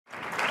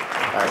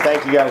All right,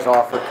 thank you guys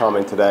all for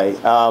coming today.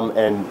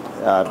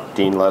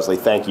 Dean Leslie,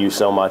 thank you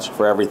so much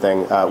for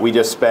everything. We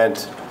just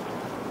spent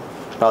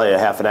probably a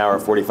half an hour,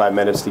 45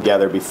 minutes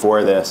together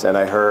before this, and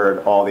I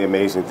heard all the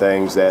amazing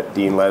things that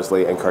Dean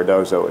Leslie and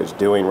Cardozo is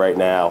doing right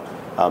now,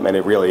 and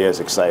it really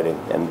is exciting.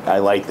 And I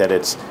like that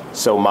it's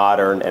so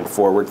modern and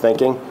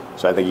forward-thinking,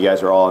 so I think you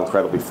guys are all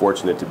incredibly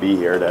fortunate to be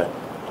here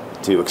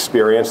to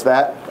experience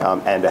that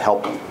and to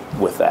help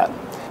with that.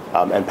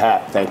 And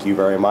Pat, thank you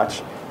very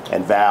much.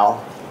 And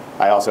Val,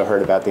 I also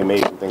heard about the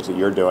amazing things that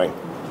you're doing,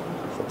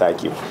 so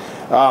thank you.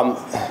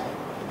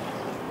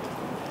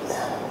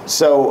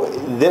 So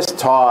this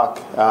talk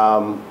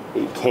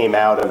it came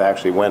out of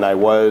actually when I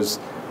was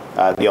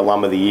the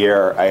alum of the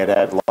year. I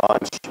had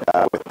lunch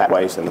with Pat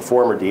Weiss and the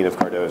former dean of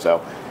Cardozo,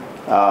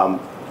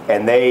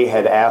 and they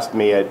had asked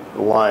me at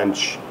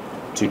lunch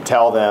to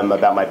tell them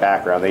about my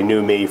background. They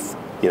knew me,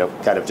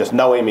 kind of just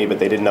knowing me, but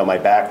they didn't know my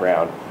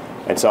background.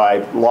 And so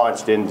I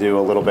launched into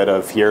a little bit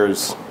of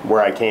here's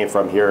where I came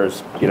from,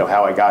 here's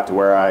how I got to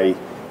where I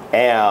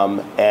am,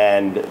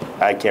 and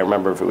I can't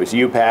remember if it was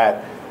you,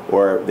 Pat,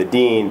 or the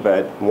dean,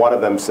 but one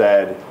of them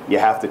said, you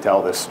have to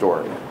tell this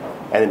story.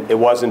 And it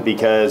wasn't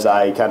because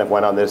I kind of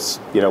went on this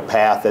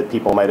path that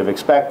people might have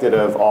expected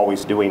of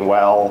always doing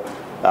well,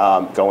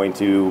 going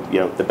to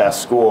the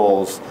best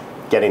schools,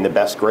 getting the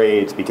best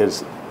grades,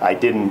 because I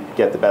didn't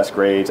get the best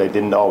grades, I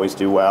didn't always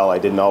do well, I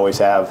didn't always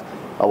have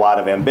a lot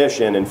of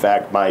ambition. In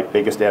fact, my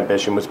biggest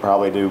ambition was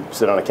probably to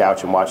sit on a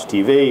couch and watch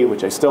TV,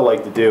 which I still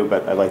like to do,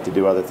 but I like to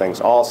do other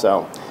things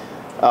also.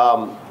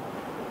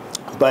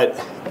 But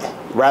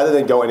rather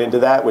than going into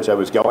that, which I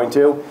was going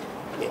to,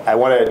 I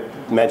want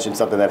to mention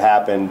something that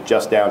happened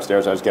just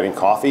downstairs. I was getting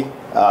coffee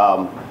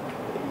on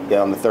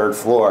the third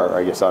floor, or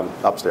I guess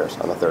upstairs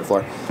on the third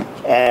floor,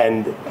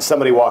 and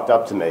somebody walked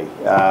up to me,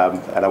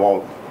 and I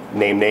won't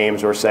name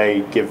names or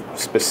give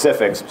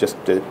specifics just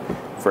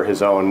for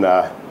his own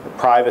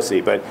privacy,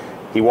 but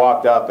he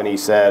walked up and he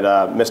said,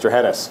 Mr.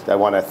 Henes, I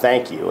want to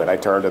thank you. And I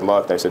turned and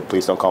looked. I said,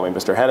 please don't call me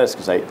Mr. Henes,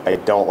 because I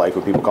don't like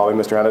when people call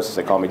me Mr. Henes.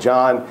 They call me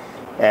John.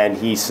 And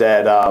he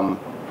said,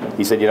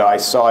 I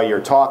saw your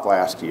talk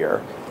last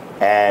year.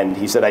 And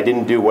he said, I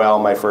didn't do well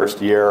my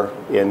first year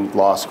in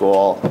law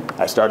school.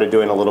 I started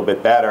doing a little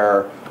bit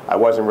better. I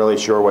wasn't really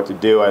sure what to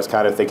do. I was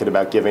kind of thinking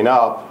about giving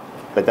up.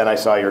 But then I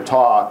saw your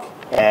talk,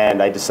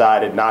 and I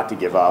decided not to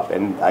give up.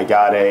 And I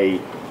got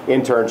a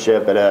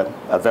internship at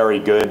a very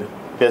good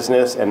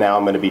business, and now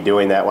I'm going to be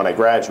doing that when I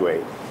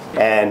graduate.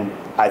 And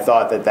I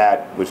thought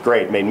that was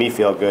great. It made me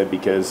feel good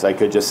because I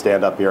could just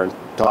stand up here and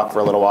talk for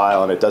a little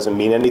while, and it doesn't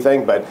mean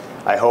anything, but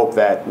I hope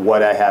that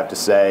what I have to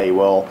say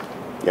will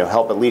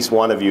help at least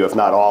one of you, if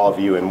not all of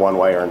you, in one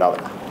way or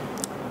another.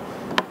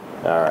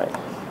 All right.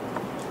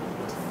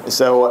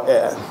 So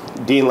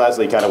Dean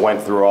Leslie kind of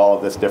went through all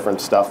of this different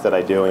stuff that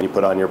I do, and you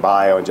put on your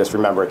bio, and just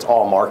remember it's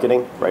all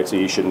marketing, right? So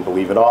you shouldn't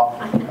believe it all.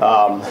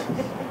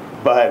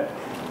 But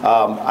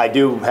I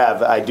do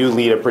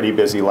lead a pretty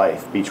busy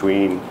life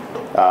between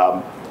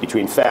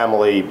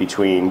family,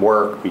 between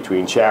work,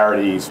 between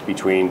charities,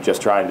 between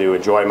just trying to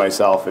enjoy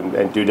myself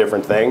and do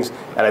different things.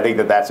 And I think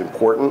that's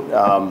important,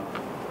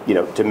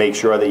 to make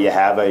sure that you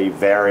have a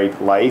varied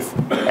life.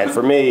 And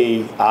for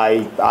me,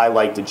 I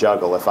like to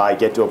juggle. If I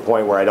get to a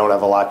point where I don't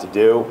have a lot to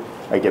do,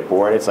 I get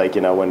bored. It's like,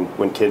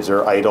 when kids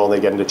are idle, they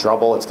get into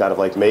trouble. It's kind of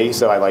like me.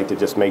 So I like to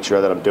just make sure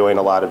that I'm doing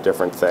a lot of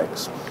different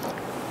things.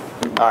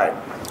 All right.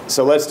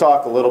 So let's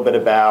talk a little bit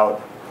about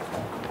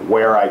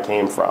where I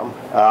came from.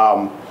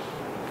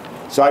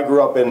 So I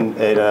grew up in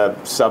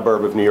a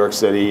suburb of New York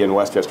City in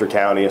Westchester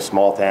County, a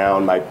small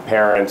town. My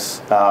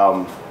parents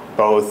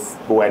both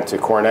went to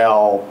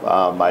Cornell.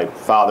 My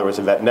father was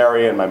a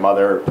veterinarian. My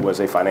mother was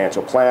a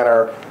financial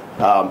planner.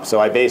 So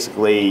I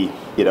basically,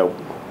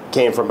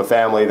 came from a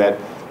family that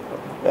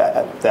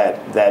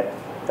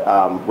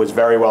was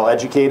very well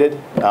educated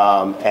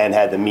and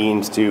had the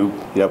means to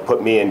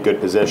put me in good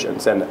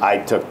positions, and I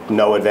took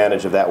no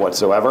advantage of that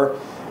whatsoever.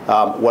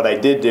 What I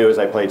did do is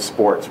I played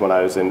sports when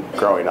I was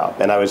growing up,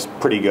 and I was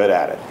pretty good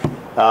at it.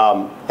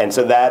 And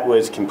so that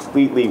was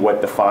completely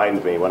what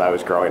defined me when I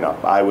was growing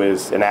up. I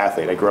was an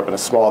athlete. I grew up in a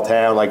small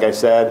town, like I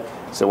said,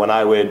 so when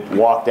I would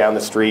walk down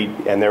the street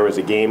and there was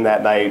a game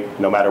that night,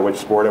 no matter which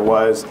sport it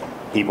was,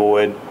 people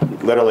would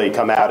literally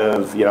come out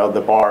of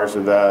the bars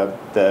or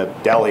the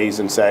delis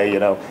and say,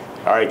 all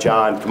right,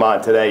 John, come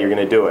on, today you're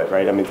going to do it,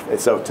 right? I mean,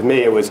 so to me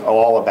it was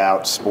all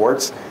about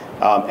sports.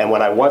 And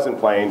when I wasn't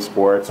playing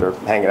sports or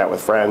hanging out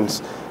with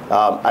friends,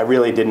 I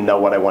really didn't know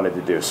what I wanted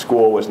to do.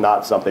 School was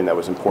not something that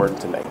was important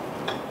to me.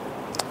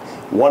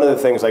 One of the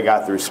things I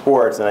got through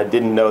sports, and I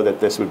didn't know that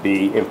this would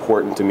be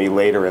important to me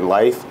later in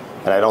life,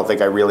 and I don't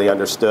think I really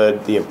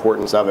understood the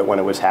importance of it when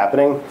it was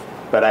happening,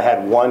 but I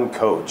had one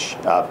coach,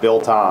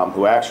 Bill Tom,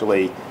 who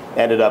actually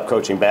ended up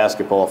coaching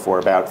basketball for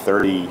about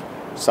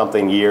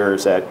 30-something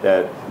years at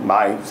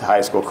my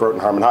high school, Croton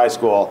Harmon High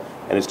School,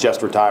 and is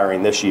just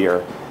retiring this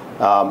year.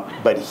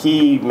 But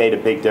he made a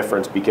big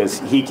difference because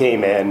he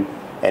came in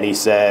and he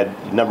said,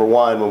 number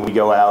one, when we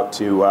go out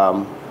to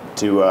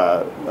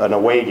an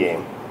away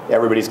game,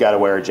 everybody's got to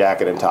wear a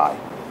jacket and tie.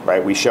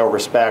 right? We show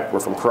respect. We're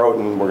from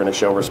Croton. We're going to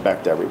show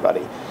respect to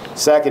everybody.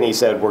 Second, he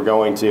said, we're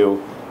going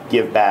to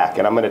give back.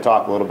 And I'm going to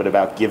talk a little bit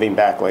about giving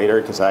back later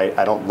because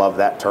I don't love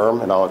that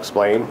term, and I'll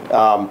explain.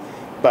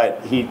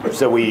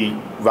 So we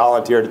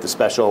volunteered at the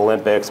Special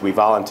Olympics. We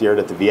volunteered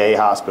at the VA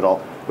hospital,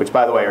 which,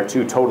 by the way, are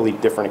two totally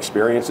different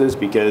experiences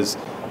because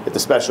at the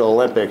Special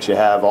Olympics, you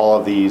have all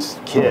of these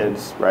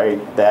kids, right,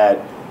 that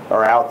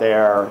are out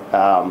there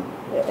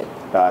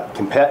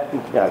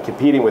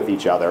competing with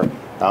each other,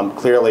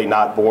 clearly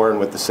not born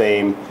with the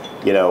same,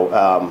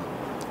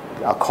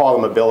 I'll call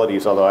them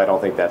abilities, although I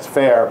don't think that's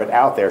fair, but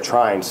out there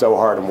trying so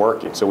hard and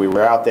working. So we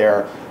were out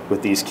there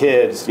with these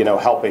kids,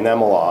 helping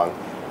them along.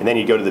 And then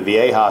you go to the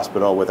VA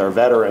hospital with our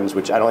veterans,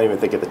 which I don't even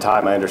think at the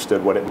time I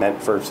understood what it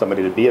meant for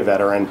somebody to be a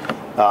veteran.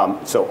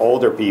 So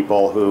older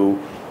people who,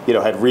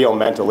 had real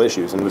mental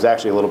issues. And it was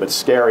actually a little bit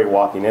scary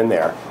walking in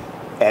there.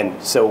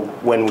 And so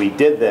when we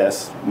did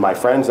this, my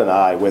friends and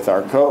I, with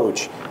our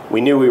coach, we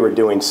knew we were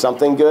doing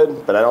something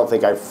good, but I don't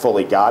think I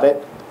fully got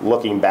it.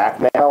 Looking back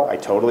now, I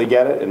totally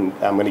get it, and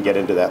I'm going to get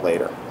into that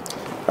later.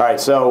 All right,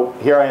 so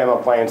here I am,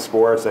 I'm playing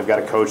sports. I've got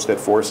a coach that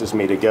forces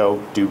me to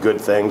go do good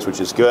things, which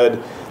is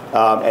good.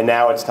 And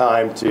now it's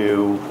time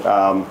to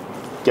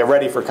get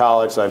ready for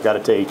college, so I've got to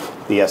take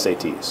the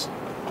SATs.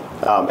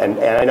 And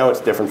I know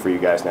it's different for you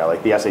guys now.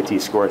 Like the SAT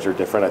scores are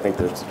different. I think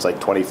it's like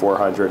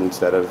 2,400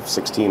 instead of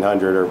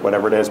 1,600 or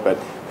whatever it is. But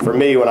for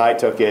me, when I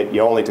took it,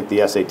 you only took the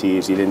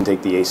SATs. You didn't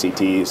take the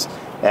ACTs.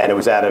 And it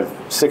was out of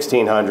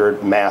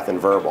 1,600 math and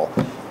verbal.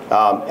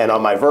 And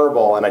on my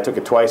verbal, and I took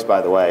it twice, by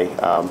the way,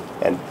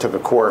 and took a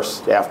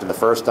course after the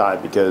first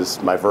time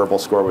because my verbal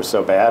score was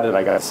so bad, and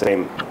I got the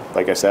same,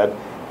 like I said,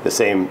 the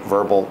same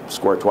verbal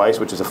score twice,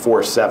 which is a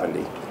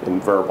 470 in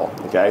verbal,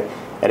 okay?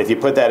 And if you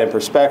put that in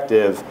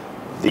perspective,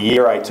 the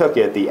year I took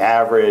it, the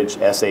average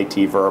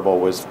SAT verbal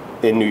was,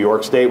 in New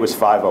York State, was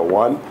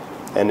 501,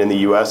 and in the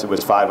US it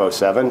was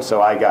 507,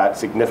 so I got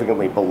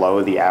significantly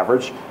below the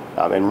average.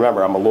 And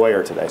remember, I'm a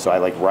lawyer today, so I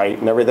like write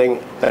and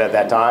everything, but at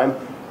that time,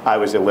 I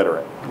was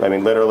illiterate. I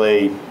mean,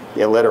 literally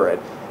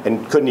illiterate,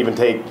 and couldn't even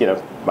take,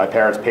 my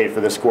parents paid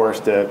for this course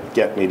to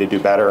get me to do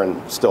better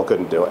and still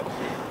couldn't do it.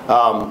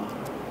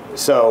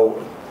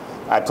 So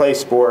I play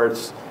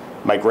sports,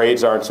 my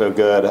grades aren't so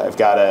good, I've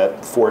got a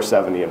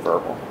 470 in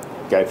verbal.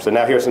 Okay, so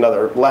now here's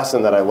another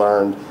lesson that I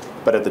learned,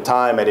 but at the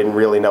time I didn't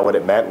really know what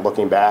it meant.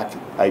 Looking back,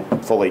 I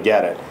fully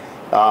get it.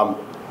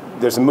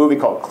 There's a movie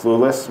called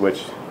Clueless,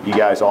 which you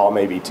guys all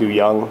may be too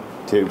young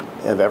to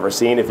have ever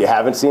seen. If you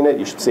haven't seen it,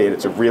 you should see it.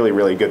 It's a really,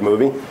 really good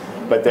movie.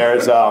 But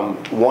there's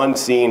one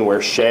scene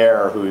where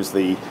Cher, who's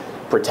the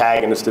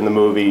protagonist in the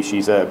movie,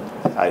 she's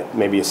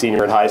maybe a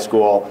senior in high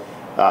school.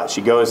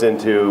 She goes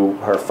into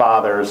her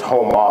father's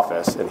home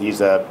office, and he's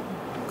a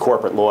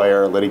corporate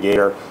lawyer,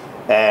 litigator,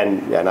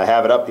 and I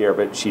have it up here.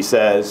 But she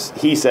tells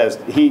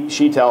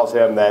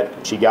him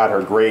that she got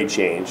her grade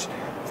changed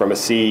from a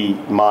C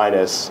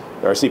minus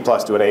or a C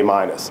plus to an A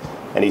minus.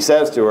 And he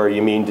says to her,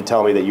 "You mean to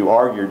tell me that you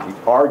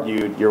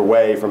argued your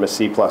way from a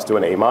C plus to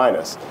an A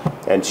minus?"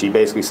 And she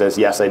basically says,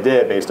 "Yes, I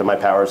did, based on my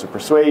powers of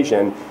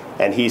persuasion."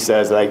 And he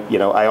says,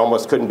 I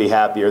almost couldn't be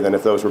happier than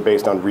if those were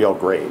based on real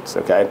grades,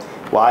 okay?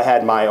 Well, I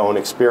had my own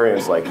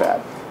experience like that.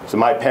 So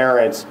my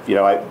parents,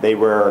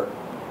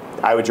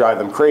 I would drive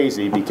them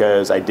crazy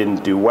because I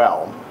didn't do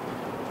well.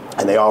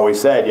 And they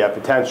always said, you have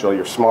potential,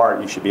 you're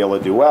smart, you should be able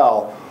to do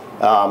well.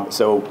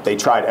 So they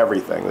tried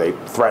everything. They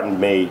threatened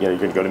me, you're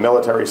going to go to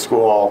military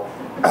school.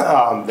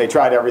 They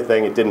tried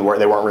everything, it didn't work.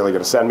 They weren't really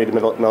going to send me to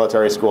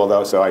military school,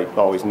 though, so I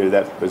always knew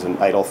that was an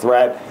idle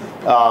threat.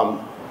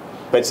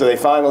 But so they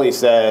finally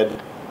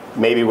said,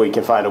 maybe we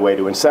can find a way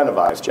to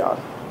incentivize John.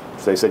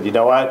 So they said, you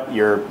know what,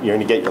 you're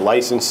going to get your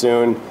license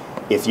soon.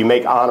 If you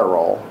make honor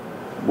roll,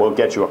 we'll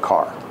get you a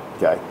car,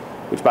 okay?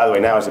 Which, by the way,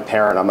 now as a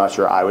parent, I'm not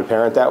sure I would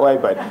parent that way,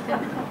 but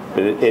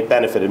it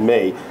benefited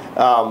me.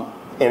 And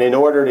in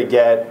order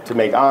to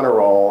make honor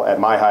roll at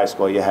my high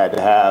school, you had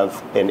to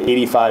have an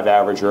 85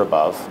 average or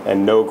above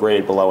and no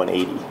grade below an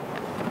 80.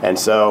 And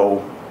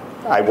so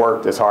I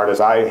worked as hard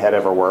as I had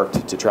ever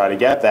worked to try to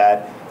get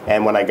that.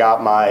 And when I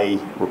got my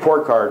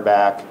report card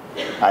back,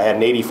 I had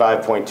an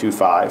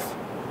 85.25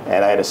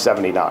 and I had a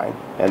 79.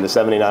 And the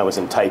 79 was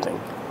in typing.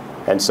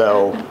 And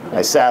so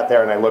I sat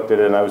there and I looked at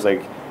it and I was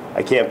like,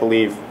 I can't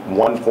believe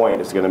 1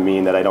 point is going to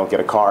mean that I don't get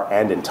a car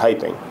and in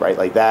typing, right?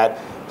 Like that.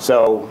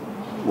 So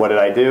what did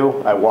I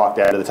do? I walked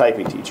out to the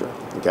typing teacher,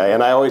 okay?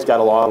 And I always got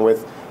along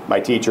with my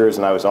teachers,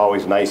 and I was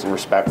always nice and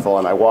respectful.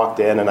 And I walked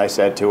in and I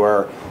said to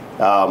her,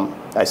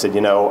 I said,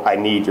 I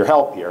need your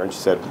help here. And she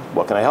said,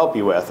 what can I help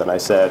you with? And I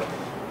said,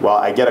 well,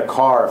 I get a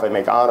car if I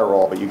make honor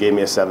roll, but you gave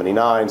me a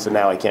 79, so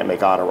now I can't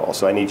make honor roll,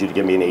 so I need you to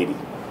give me an 80.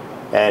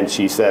 And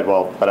she said,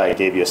 well, but I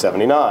gave you a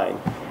 79.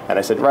 And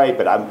I said, right,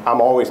 but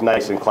I'm always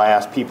nice in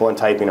class. People in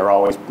typing are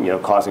always,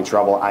 causing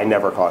trouble. I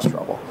never cause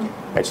trouble.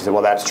 And she said,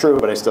 well, that's true,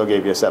 but I still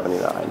gave you a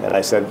 79. And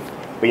I said,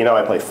 but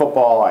I play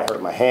football. I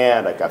hurt my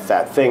hand. I got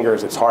fat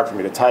fingers. It's hard for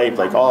me to type,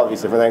 like all of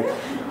these different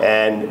things.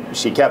 And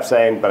she kept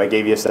saying, but I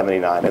gave you a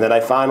 79. And then I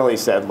finally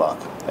said, look,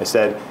 I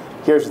said,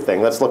 here's the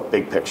thing. Let's look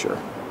big picture.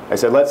 I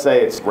said, let's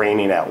say it's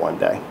raining out one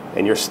day,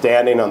 and you're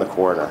standing on the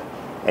corner,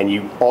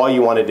 and all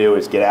you want to do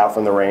is get out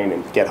from the rain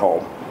and get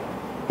home.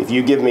 If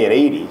you give me an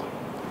 80,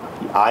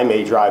 I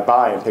may drive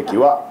by and pick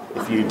you up.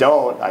 If you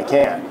don't, I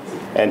can't.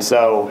 And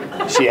so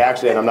she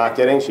actually, and I'm not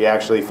kidding, she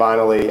actually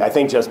finally, I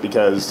think just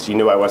because she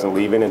knew I wasn't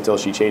leaving until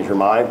she changed her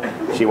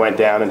mind, she went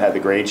down and had the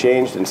grade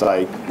changed, and so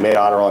I made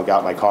honor roll and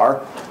got my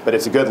car. But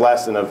it's a good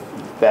lesson of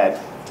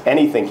that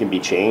anything can be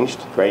changed,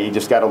 right? You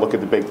just got to look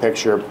at the big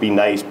picture, be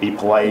nice, be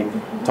polite,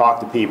 talk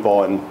to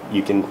people, and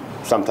you can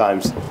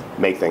sometimes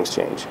make things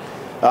change.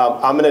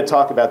 I'm going to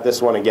talk about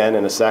this one again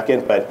in a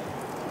second, but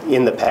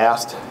in the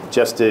past,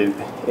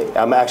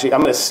 I'm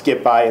going to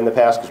skip by in the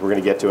past because we're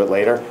going to get to it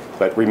later,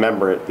 but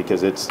remember it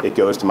because it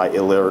goes to my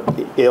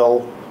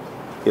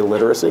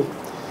illiteracy.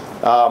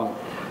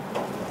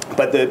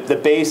 But the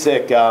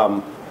basic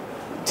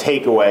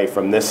takeaway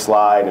from this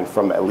slide and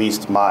from at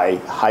least my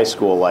high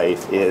school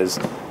life is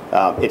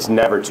it's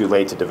never too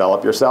late to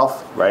develop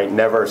yourself, right?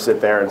 Never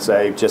sit there and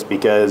say just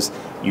because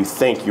you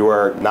think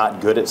you're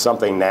not good at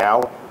something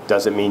now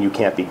doesn't mean you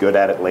can't be good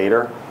at it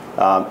later.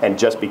 And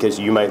just because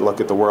you might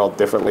look at the world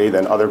differently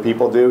than other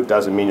people do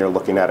doesn't mean you're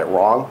looking at it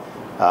wrong.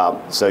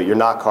 So you're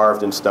not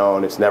carved in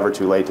stone. It's never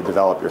too late to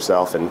develop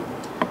yourself. And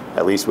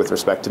at least with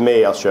respect to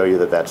me, I'll show you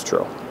that that's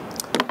true.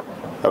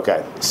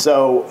 Okay,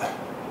 so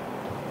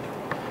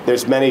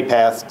there's many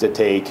paths to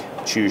take.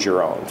 Choose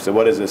your own. So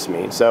what does this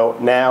mean? So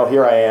now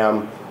here I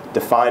am,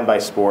 defined by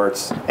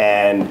sports,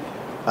 and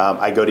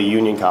I go to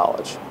Union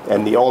College.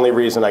 And the only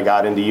reason I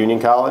got into Union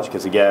College,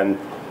 because again,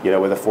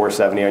 with a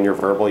 470 on your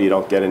verbal, you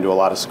don't get into a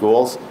lot of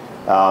schools.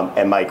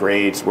 And my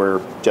grades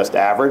were just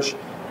average,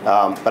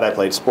 but I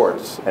played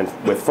sports. And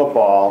with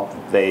football,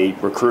 they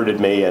recruited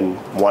me and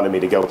wanted me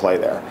to go play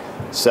there.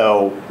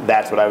 So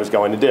that's what I was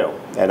going to do.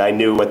 And I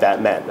knew what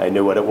that meant. I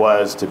knew what it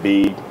was to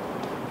be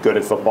good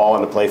at football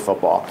and to play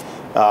football.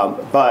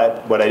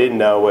 But what I didn't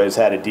know was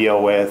how to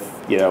deal with,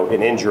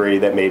 an injury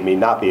that made me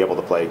not be able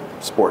to play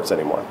sports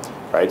anymore.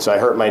 Right? So I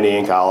hurt my knee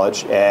in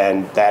college,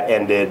 and that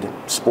ended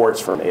sports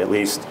for me, at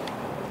least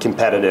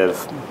competitive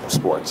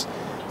sports.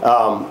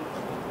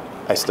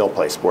 I still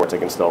play sports. I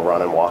can still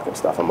run and walk and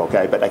stuff. I'm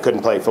okay. But I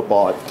couldn't play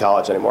football at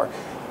college anymore.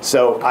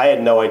 So I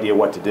had no idea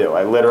what to do.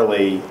 I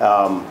literally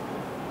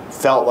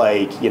felt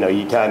like,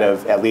 you kind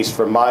of, at least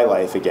for my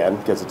life again,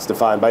 because it's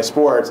defined by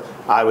sports,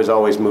 I was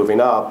always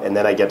moving up, and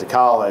then I get to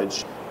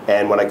college,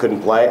 and when I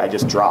couldn't play, I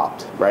just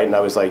dropped, right? And I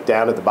was like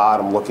down at the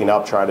bottom looking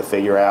up, trying to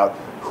figure out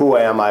who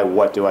am I,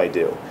 what do I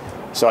do?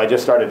 So I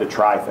just started to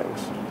try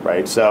things,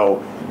 right?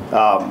 So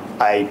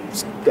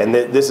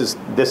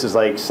this is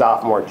like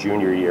sophomore,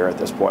 junior year at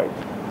this point.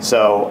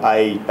 So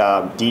I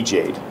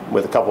DJ'd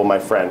with a couple of my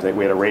friends.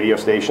 We had a radio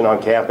station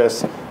on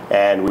campus,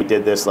 and we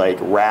did this like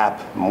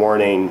rap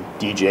morning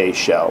DJ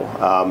show.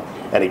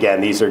 And again,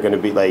 these are going to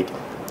be like,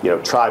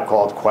 Tribe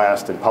Called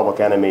Quest and Public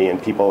Enemy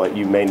and people that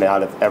you may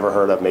not have ever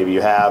heard of. Maybe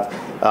you have.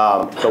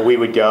 But we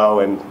would go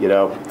and,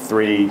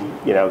 three,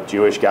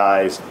 Jewish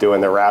guys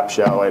doing their rap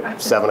show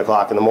at 7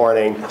 o'clock in the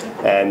morning,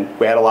 and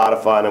we had a lot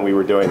of fun, and we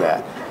were doing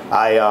that.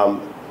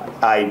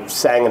 I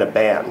sang in a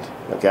band,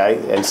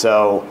 okay? And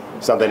so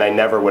something I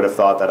never would have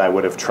thought that I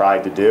would have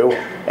tried to do,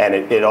 and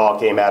it all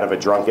came out of a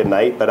drunken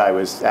night. But I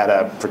was at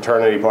a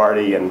fraternity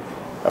party, and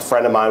a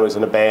friend of mine was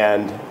in a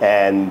band,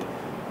 and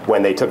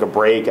when they took a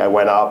break, I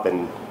went up,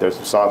 and there's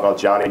a song called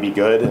Johnny Be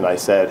Good, and I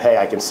said, hey,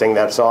 I can sing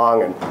that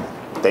song, and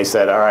they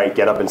said, all right,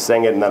 get up and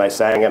sing it, and then I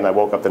sang it, and I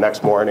woke up the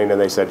next morning,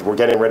 and they said, we're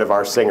getting rid of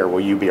our singer,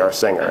 will you be our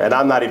singer? And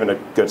I'm not even a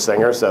good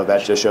singer, so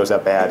that just shows how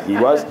bad he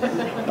was.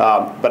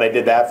 But I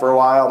did that for a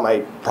while. My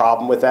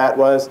problem with that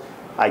was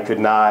I could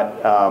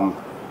not,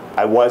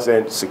 I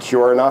wasn't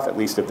secure enough, at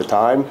least at the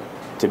time,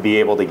 to be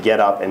able to get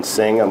up and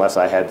sing unless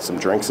I had some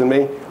drinks in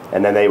me.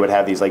 And then they would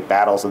have these like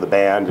battles of the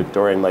band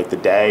during like the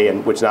day,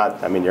 and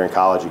you're in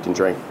college, you can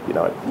drink,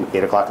 at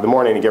 8 o'clock in the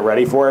morning and get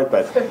ready for it,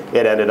 but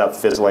it ended up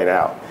fizzling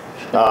out.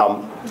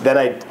 Then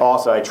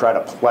I try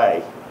to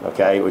play,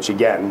 okay, which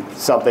again,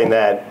 something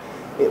that,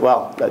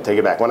 I take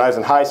it back. When I was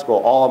in high school,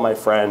 all of my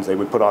friends, they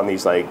would put on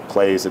these like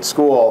plays at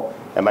school,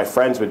 and my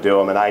friends would do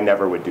them, and I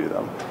never would do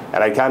them.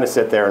 And I'd kind of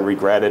sit there and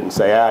regret it and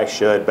say, I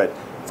should, but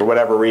for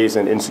whatever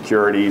reason,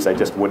 insecurities, I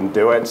just wouldn't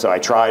do it. So I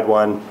tried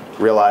one,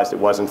 realized it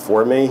wasn't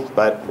for me,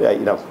 but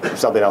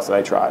something else that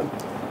I tried.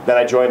 Then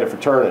I joined a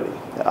fraternity.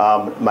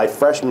 My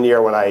freshman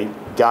year when I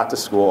got to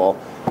school,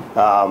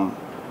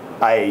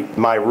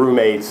 my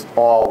roommates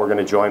all were going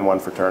to join one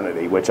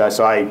fraternity,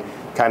 so I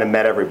kind of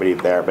met everybody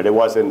there, but it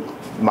wasn't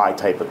my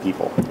type of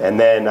people. And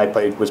then I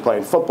was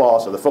playing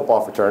football, so the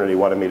football fraternity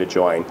wanted me to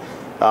join.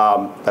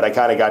 But I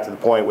kind of got to the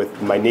point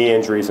with my knee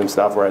injuries and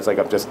stuff where I was like,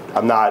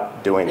 I'm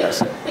not doing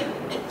this.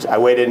 So I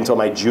waited until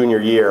my junior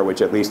year,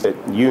 which at least at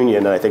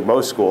Union, and I think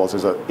most schools,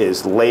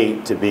 is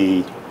late to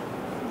be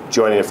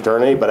joining a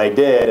fraternity, but I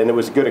did, and it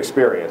was a good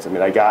experience.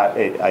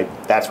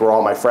 That's where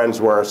all my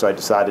friends were, so I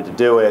decided to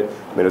do it.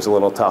 It was a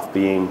little tough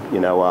being,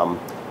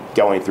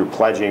 going through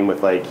pledging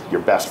with like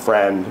your best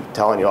friend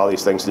telling you all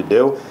these things to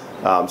do.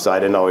 So I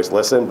didn't always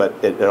listen, but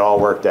it all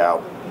worked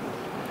out.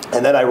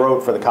 And then I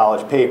wrote for the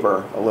college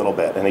paper a little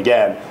bit. And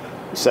again,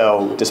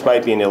 so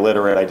despite being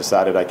illiterate, I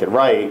decided I could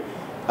write.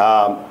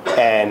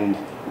 And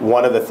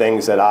one of the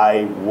things that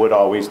I would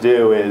always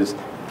do is,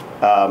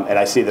 and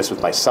I see this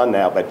with my son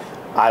now, but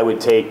I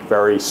would take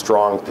very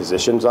strong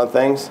positions on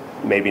things,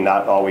 maybe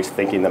not always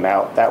thinking them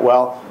out that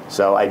well.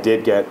 So I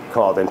did get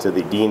called into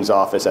the dean's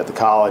office at the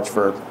college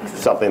for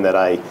something that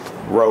I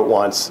wrote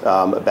once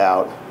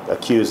about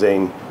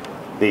accusing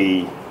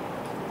the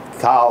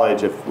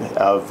college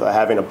of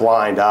having a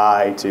blind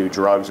eye to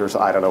drugs, or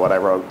I don't know what I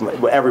wrote.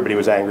 Everybody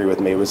was angry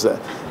with me. It was a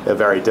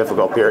very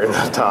difficult period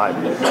of time.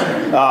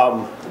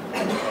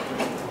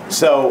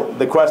 So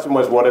the question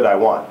was, what did I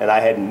want? And I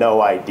had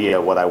no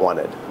idea what I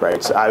wanted,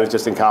 right? So I was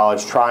just in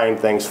college trying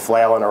things,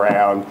 flailing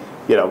around,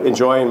 you know,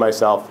 enjoying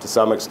myself to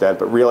some extent,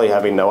 but really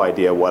having no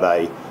idea what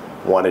I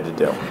wanted to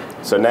do.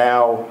 So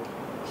now,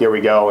 here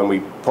we go,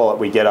 and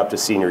we get up to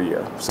senior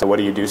year. So what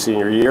do you do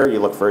senior year? You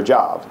look for a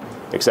job.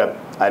 Except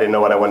I didn't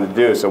know what I wanted to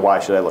do, so why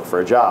should I look for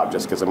a job?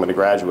 Just because I'm going to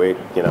graduate,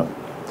 you know,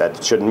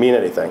 that shouldn't mean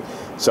anything.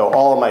 So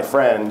all of my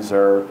friends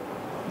are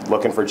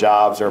looking for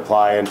jobs or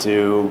applying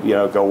to, you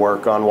know, go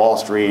work on Wall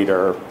Street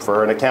or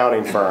for an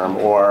accounting firm,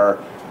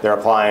 or they're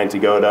applying to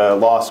go to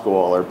law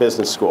school or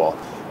business school.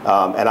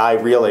 And I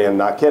really, am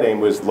not kidding,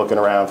 was looking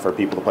around for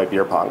people to play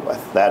beer pong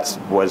with. That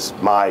was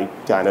my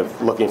kind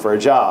of looking for a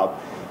job.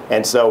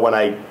 And so when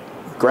I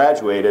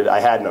graduated, I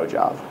had no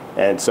job.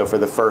 And so for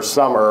the first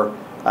summer,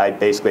 I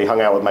basically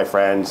hung out with my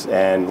friends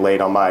and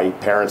laid on my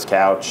parents'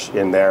 couch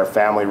in their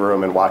family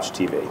room and watched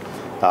TV.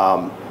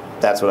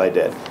 That's what I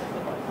did.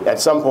 At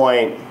some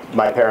point,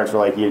 my parents were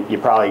like, you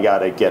probably got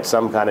to get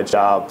some kind of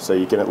job so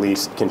you can at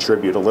least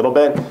contribute a little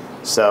bit.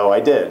 So I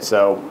did.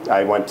 So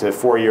I went to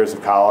 4 years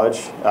of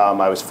college.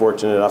 I was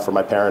fortunate enough for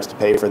my parents to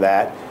pay for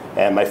that.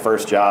 And my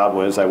first job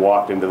was I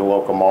walked into the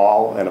local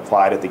mall and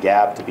applied at the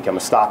Gap to become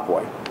a stock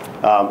boy.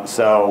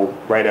 So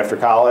right after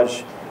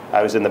college,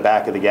 I was in the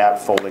back of the Gap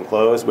folding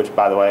clothes, which,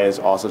 by the way, is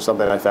also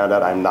something I found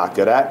out I'm not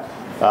good at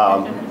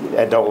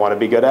and don't want to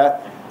be good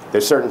at.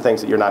 There's certain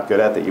things that you're not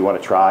good at that you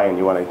want to try, and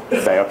you want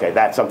to say, okay,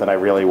 that's something I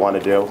really want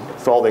to do.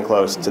 Folding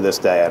clothes, to this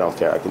day, I don't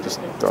care. I can just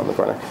throw them in the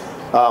corner.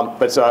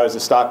 But so I was a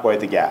stock boy at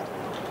the Gap.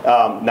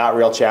 Not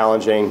real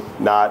challenging,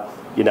 not,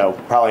 you know,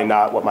 probably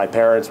not what my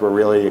parents were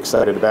really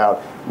excited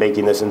about,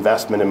 making this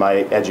investment in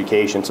my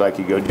education so I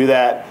could go do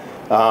that.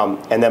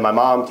 And then my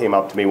mom came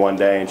up to me one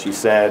day and she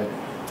said,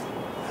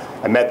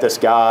 I met this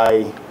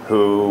guy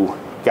who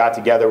got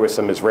together with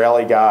some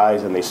Israeli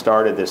guys and they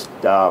started this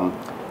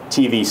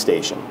TV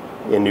station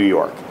in New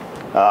York.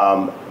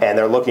 And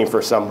they're looking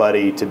for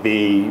somebody to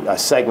be a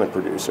segment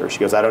producer. She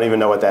goes, I don't even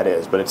know what that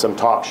is, but it's some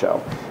talk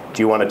show.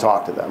 Do you want to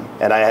talk to them?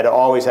 And I had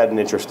always had an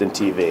interest in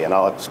TV, and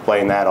I'll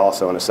explain that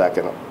also in a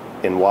second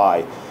in why.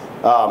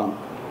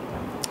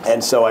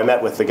 And so I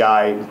met with the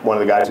guy, one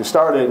of the guys who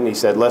started, and he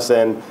said,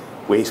 listen,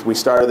 we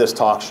started this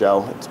talk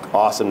show. It's an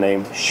awesome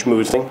name,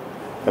 Schmoozing,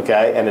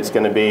 okay? And it's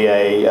going to be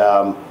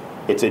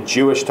it's a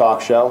Jewish talk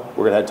show.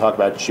 We're going to talk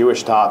about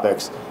Jewish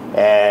topics,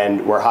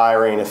 and we're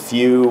hiring a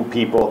few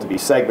people to be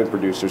segment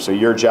producers. So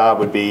your job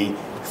would be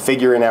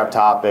figuring out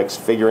topics,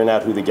 figuring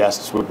out who the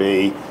guests would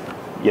be,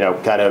 you know,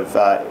 kind of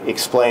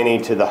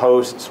explaining to the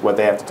hosts what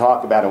they have to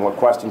talk about and what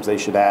questions they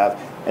should have,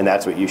 and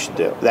that's what you should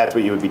do. That's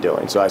what you would be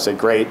doing. So I said,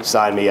 great,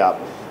 sign me up.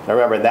 And I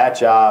remember that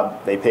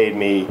job, they paid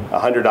me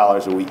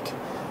 $100 a week.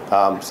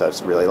 So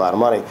it's really a lot of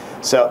money.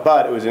 So,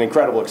 but it was an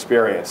incredible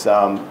experience,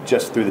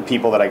 just through the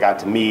people that I got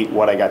to meet,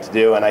 what I got to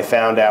do, and I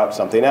found out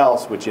something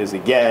else, which is,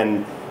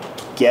 again,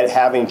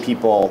 having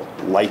people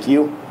like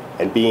you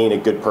and being a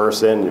good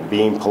person and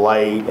being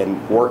polite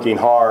and working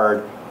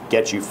hard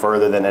gets you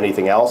further than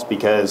anything else,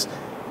 because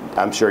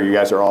I'm sure you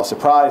guys are all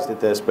surprised at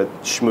this, but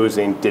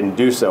schmoozing didn't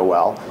do so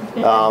well.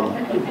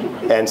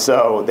 And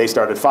so they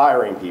started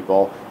firing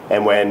people,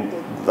 and when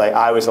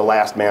I was the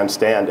last man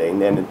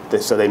standing, and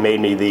so they made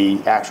me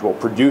the actual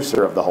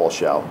producer of the whole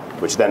show,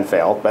 which then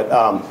failed, but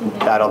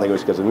I don't think it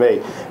was because of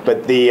me.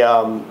 But the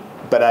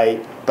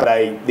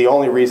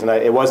only reason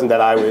it wasn't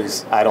that I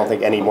was, I don't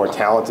think, any more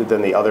talented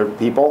than the other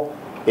people.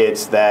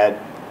 It's that,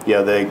 you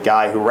know, the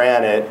guy who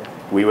ran it,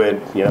 we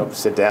would, you know,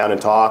 sit down and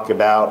talk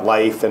about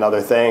life and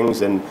other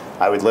things, and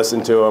I would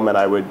listen to him, and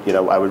I would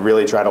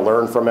really try to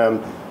learn from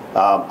him.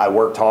 I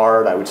worked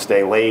hard. I would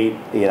stay late.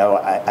 You know,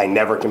 I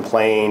never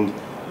complained.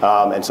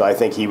 And so I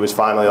think he was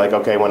finally like,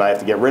 okay, when I have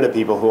to get rid of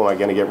people, who am I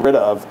going to get rid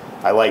of?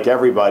 I like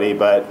everybody,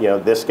 but, you know,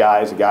 this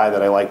guy is a guy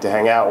that I like to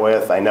hang out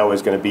with. I know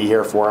is going to be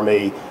here for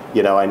me.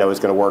 You know, I know he's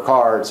going to work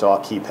hard, so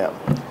I'll keep him.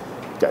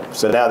 Okay,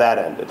 so now that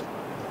ended.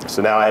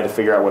 So now I had to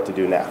figure out what to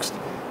do next.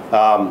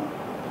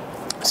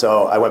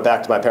 So I went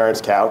back to my parents'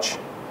 couch,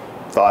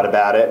 thought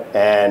about it,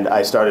 and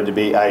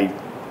I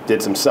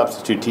did some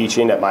substitute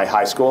teaching at my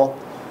high school.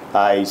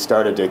 I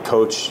started to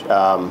coach,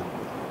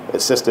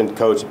 assistant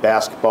coach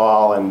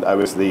basketball, and I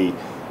was the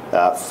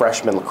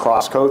freshman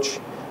lacrosse coach.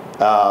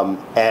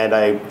 And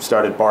I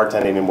started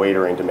bartending and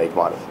waitering to make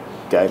money.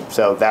 Okay,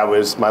 so that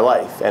was my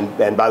life.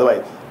 And by the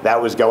way, that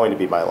was going to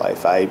be my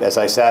life. As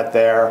I sat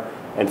there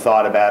and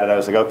thought about it, I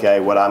was like, okay,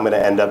 what I'm going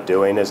to end up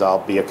doing is I'll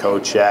be a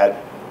coach at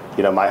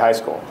my high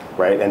school,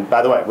 right? And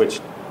by the way, which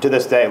to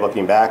this day,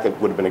 looking back, it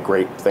would have been a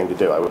great thing to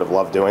do. I would have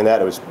loved doing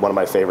that. It was one of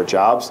my favorite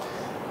jobs.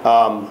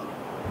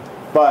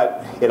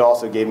 But it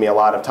also gave me a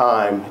lot of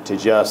time to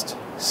just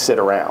sit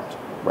around,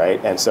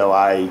 right? And so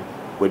I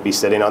would be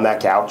sitting on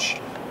that couch,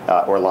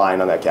 or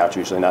lying on that couch,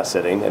 usually not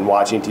sitting, and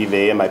watching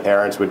TV, and my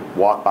parents would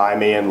walk by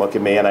me and look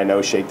at me, and I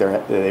know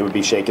they would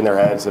be shaking their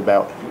heads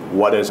about,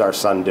 what is our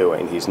son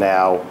doing? He's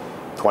now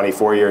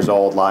 24 years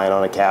old, lying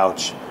on a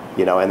couch,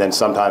 and then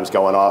sometimes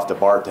going off to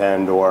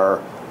bartend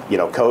or,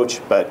 coach,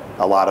 but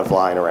a lot of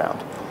lying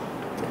around.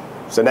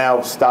 So now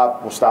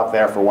we'll stop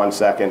there for 1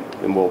 second,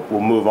 and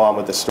we'll move on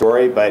with the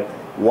story. But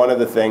one of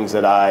the things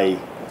that I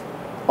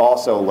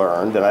also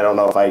learned, and I don't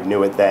know if I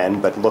knew it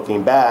then, but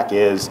looking back,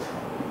 is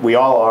we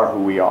all are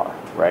who we are,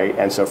 right?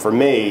 And so for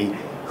me,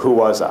 who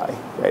was I?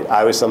 Right?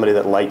 I was somebody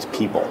that liked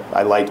people.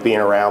 I liked being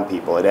around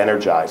people. It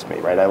energized me,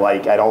 right?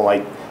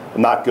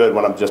 I'm not good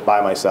when I'm just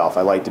by myself.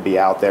 I like to be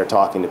out there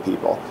talking to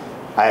people.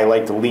 I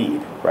like to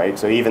lead, right?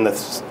 So even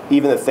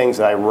the things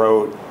that I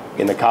wrote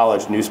in the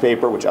college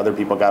newspaper, which other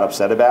people got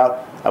upset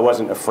about, I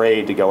wasn't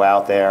afraid to go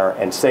out there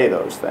and say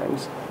those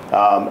things.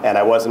 And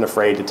I wasn't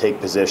afraid to take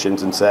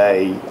positions and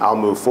say, I'll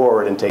move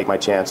forward and take my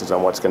chances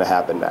on what's going to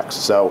happen next.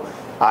 So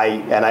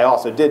I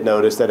also did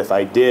notice that if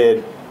I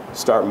did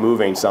start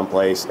moving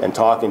someplace and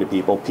talking to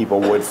people, people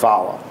would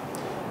follow.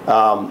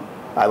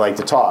 I like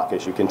to talk,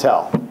 as you can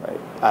tell, right?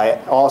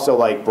 I also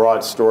like broad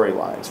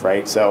storylines,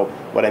 right? So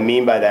what I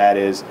mean by that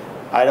is,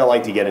 I don't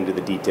like to get into the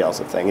details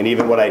of things. And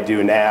even what I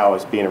do now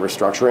as being a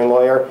restructuring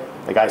lawyer,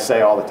 like I say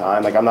all the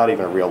time, like I'm not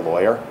even a real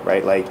lawyer,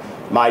 right? Like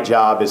my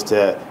job is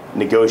to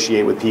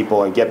negotiate with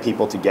people and get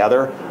people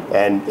together.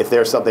 And if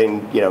there's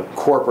something,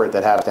 corporate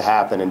that has to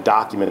happen and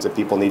documents that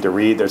people need to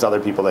read, there's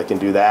other people that can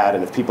do that.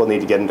 And if people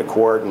need to get into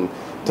court and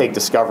take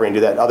discovery and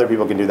do that, other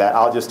people can do that.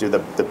 I'll just do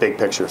the big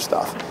picture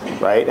stuff,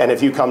 right? And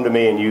if you come to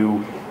me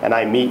and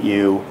I meet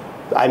you,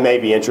 I may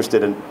be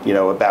interested in,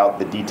 about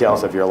the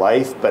details of your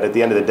life, but at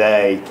the end of the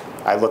day,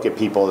 I look at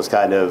people as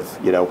kind of,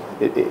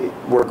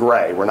 we're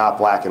gray, we're not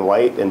black and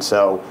white, and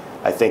so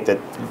I think that,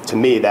 to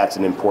me, that's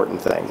an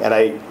important thing. And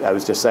I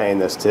was just saying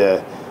this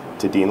to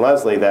Dean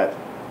Leslie, that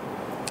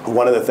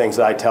one of the things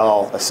that I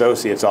tell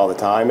associates all the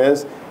time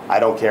is, I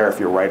don't care if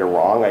you're right or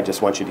wrong, I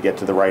just want you to get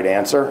to the right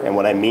answer. And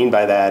what I mean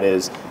by that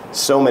is,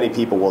 so many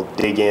people will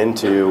dig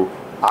into,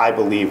 I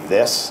believe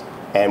this,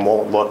 and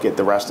won't look at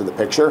the rest of the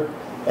picture.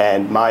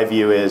 And my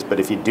view is, but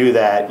if you do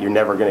that, you're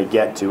never going to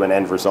get to an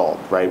end result,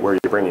 right, where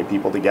you're bringing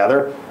people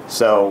together.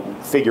 So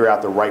figure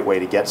out the right way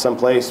to get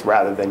someplace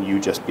rather than you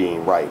just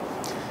being right.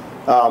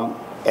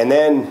 And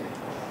then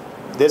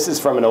this is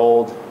from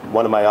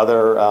one of my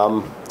other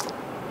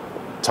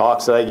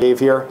talks that I gave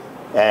here.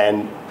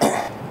 And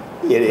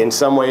in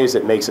some ways,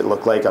 it makes it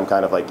look like I'm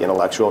kind of like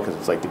intellectual, because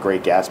it's like The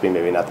Great Gatsby,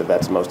 maybe not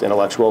the most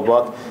intellectual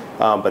book.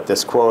 But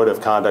this quote of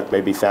conduct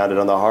may be founded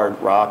on the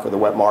hard rock or the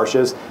wet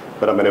marshes.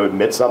 But I'm going to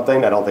admit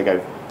something. I don't think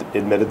I've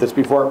admitted this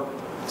before.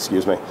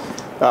 Excuse me.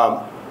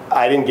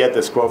 I didn't get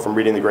this quote from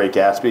reading The Great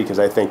Gatsby, because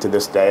I think to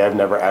this day I've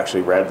never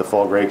actually read the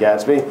full Great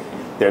Gatsby.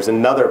 There's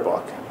another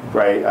book,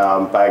 right,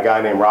 by a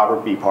guy named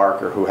Robert B.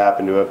 Parker, who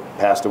happened to have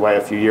passed away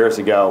a few years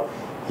ago.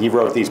 He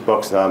wrote these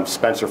books,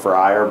 Spencer for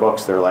Hire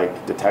books. They're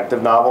like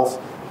detective novels,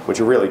 which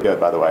are really good,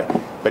 by the way.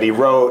 But he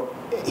wrote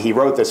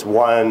this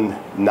one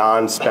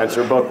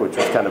non-Spencer book, which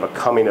was kind of a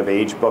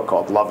coming-of-age book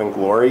called Love and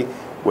Glory,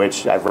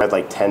 which I've read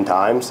like 10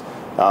 times.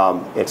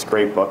 It's a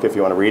great book if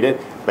you want to read it.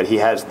 But he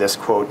has this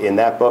quote in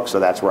that book, so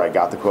that's where I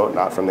got the quote,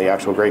 not from the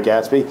actual Great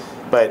Gatsby.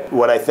 But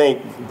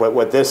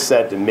what this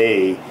said to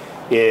me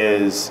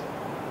is,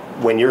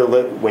 when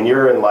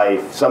you're in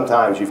life,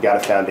 sometimes you've got a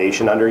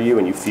foundation under you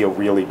and you feel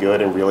really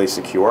good and really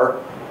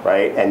secure,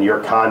 right? And your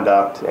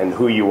conduct and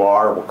who you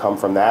are will come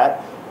from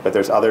that. But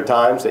there's other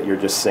times that you're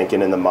just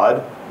sinking in the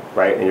mud,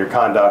 right? And your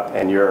conduct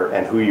and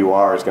who you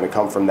are is going to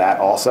come from that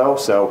also.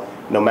 So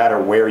no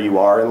matter where you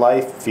are in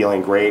life,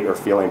 feeling great or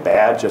feeling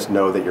bad, just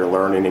know that you're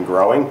learning and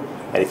growing.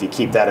 And if you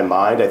keep that in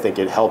mind, I think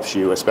it helps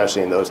you,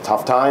 especially in those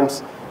tough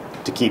times,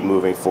 to keep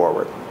moving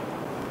forward.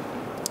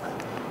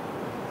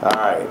 All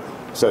right,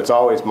 so it's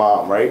always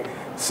mom, right?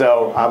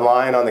 So I'm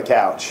lying on the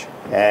couch,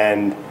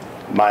 and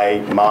my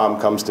mom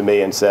comes to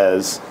me and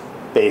says,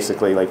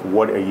 basically, like,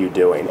 what are you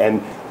doing?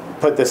 And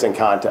put this in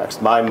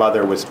context. My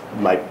mother was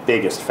my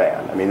biggest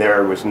fan. I mean,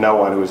 there was no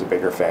one who was a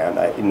bigger fan.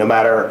 No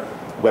matter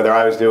whether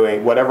I was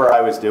doing, whatever I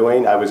was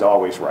doing, I was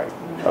always right,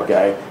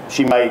 okay?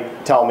 She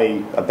might tell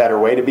me a better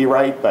way to be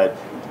right, but,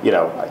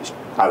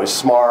 I was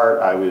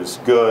smart, I was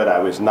good, I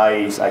was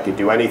nice, I could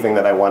do anything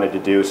that I wanted to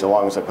do so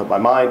long as I put my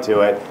mind to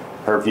it.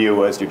 Her view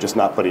was, you're just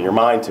not putting your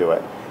mind to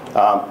it.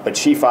 But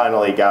she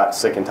finally got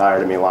sick and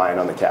tired of me lying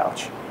on the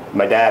couch.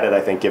 My dad had, I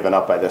think, given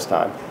up by this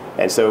time.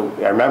 And so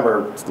I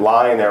remember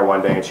lying there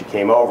one day, and she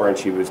came over and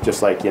she was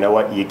just like, you know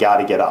what, you got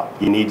to get up.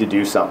 You need to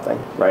do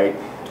something, right?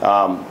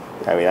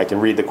 I mean, I can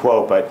read the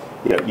quote, but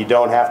you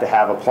don't have to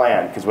have a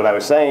plan. Because what I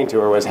was saying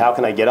to her was, how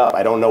can I get up?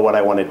 I don't know what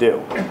I want to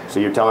do. So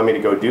you're telling me to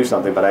go do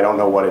something, but I don't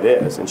know what it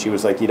is. And she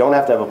was like, you don't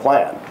have to have a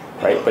plan,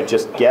 right? But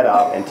just get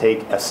up and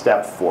take a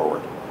step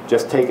forward.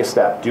 just take a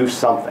step, do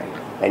something,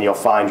 and you'll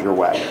find your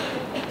way.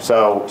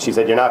 So she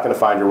said, you're not going to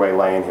find your way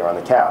laying here on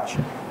the couch.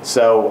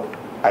 So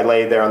I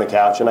laid there on the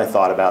couch and I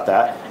thought about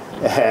that,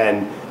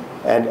 and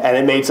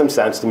it made some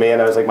sense to me,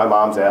 and I was like, my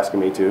mom's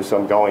asking me to, so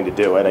I'm going to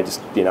do it. I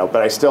just, but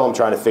I still am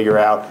trying to figure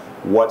out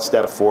what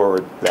step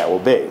forward that will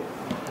be.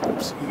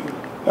 Oops.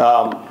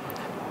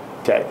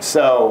 Okay,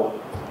 so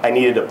I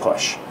needed a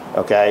push,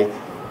 okay?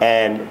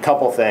 And a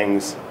couple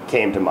things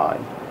came to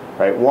mind,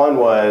 right? One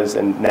was,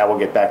 and now we'll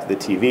get back to the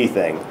TV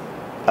thing,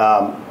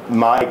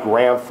 my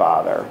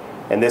grandfather,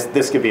 and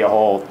this could be a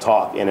whole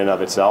talk in and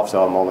of itself,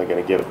 so I'm only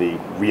going to give the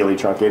really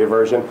truncated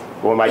version.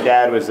 But when my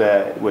dad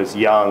was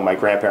young, my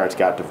grandparents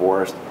got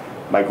divorced.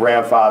 My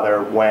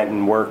grandfather went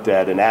and worked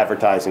at an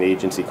advertising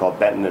agency called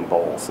Benton &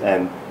 Bowles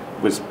and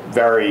was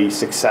very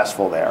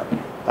successful there.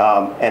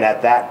 And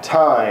at that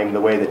time,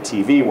 the way that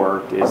TV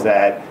worked is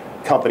that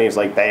companies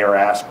like Bayer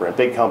Aspirin,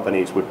 big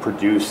companies, would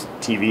produce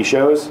TV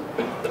shows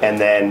and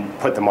then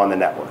put them on the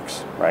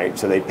networks, right?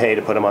 So they pay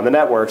to put them on the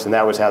networks, and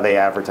that was how they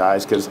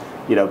advertised, because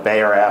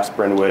Bayer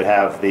Aspirin would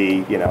have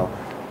the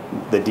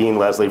Dean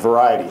Leslie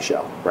variety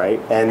show, right?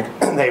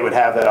 And they would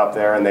have that up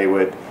there, and they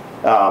would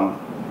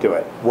do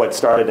it. What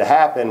started to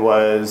happen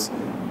was,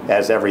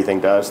 as everything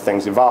does,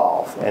 things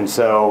evolve, and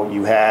so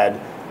you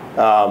had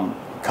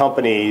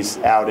companies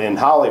out in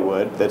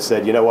Hollywood that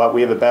said, you know what,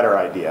 we have a better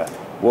idea.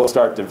 We'll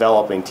start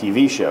developing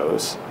TV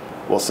shows.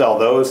 We'll sell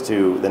those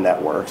to the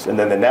networks, and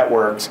then the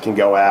networks can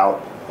go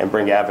out and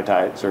bring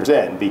advertisers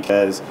in,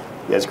 because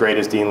as great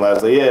as Dean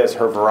Leslie is,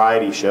 her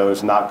variety show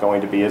is not going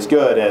to be as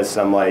good as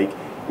some like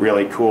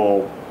really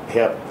cool,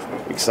 hip,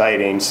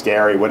 exciting,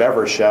 scary,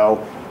 whatever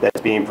show that's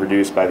being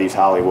produced by these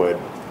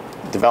Hollywood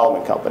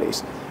development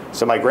companies.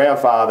 So my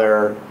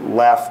grandfather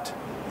left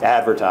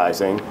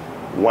advertising,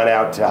 went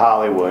out to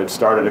Hollywood,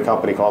 started a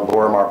company called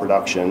Lorimar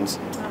Productions,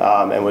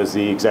 and was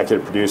the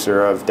executive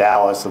producer of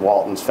Dallas, the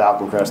Waltons,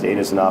 Falcon Crest, Eight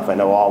Is Enough. I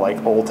know all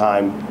like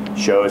old-time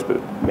shows,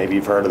 but maybe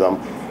you've heard of them.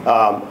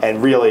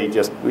 And really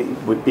just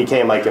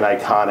became like an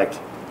iconic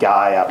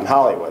guy out in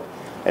Hollywood.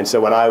 And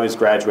so when I was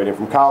graduating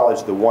from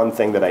college, the one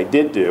thing that I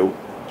did do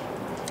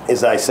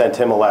is I sent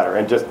him a letter.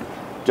 And just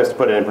to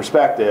put it in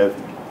perspective,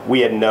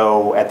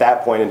 at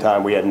that point in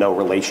time, we had no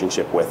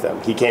relationship with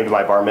him. He came to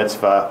my bar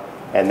mitzvah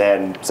and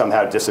then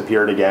somehow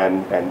disappeared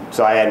again, and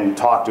so I hadn't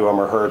talked to him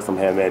or heard from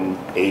him in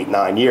 8,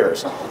 9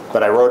 years.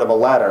 But I wrote him a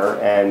letter,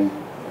 and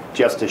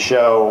just to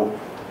show,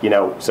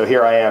 so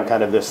here I am,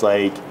 kind of this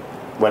like,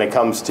 when it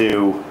comes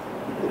to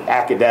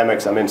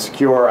academics, I'm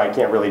insecure, I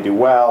can't really do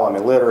well, I'm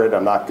illiterate,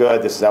 I'm not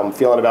good, this is how I'm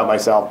feeling about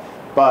myself,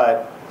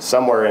 but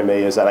somewhere in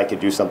me is that I could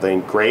do something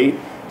great.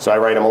 So I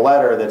write him a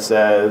letter that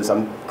says,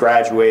 I'm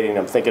graduating,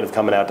 I'm thinking of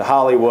coming out to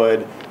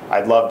Hollywood,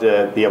 I'd love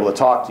to be able to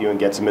talk to you and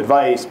get some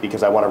advice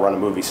because I want to run a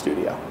movie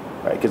studio,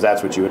 right? Because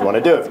that's what you would want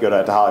to do if you go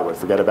out to Hollywood.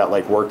 Forget about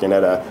like working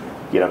at a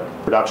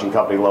production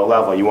company low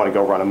level. You want to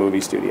go run a movie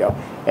studio.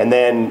 And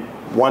then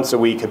once a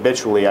week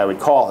habitually I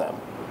would call him,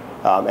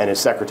 and his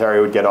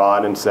secretary would get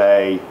on and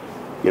say,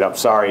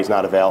 sorry, he's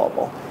not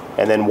available.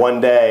 And then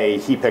one day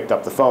he picked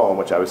up the phone,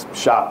 which I was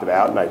shocked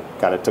about, and I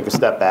kind of took a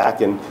step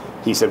back, and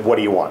he said, what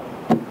do you want?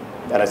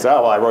 And I said,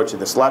 oh, well, I wrote you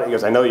this letter. He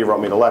goes, I know you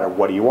wrote me the letter.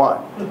 What do you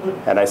want?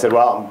 And I said,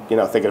 well,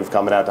 I'm thinking of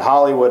coming out to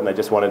Hollywood, and I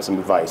just wanted some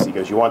advice. He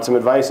goes, you want some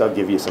advice? I'll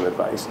give you some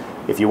advice.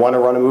 If you want to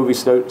run a movie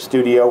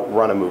studio,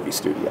 run a movie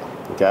studio,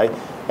 okay?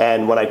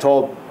 And when I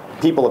told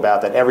people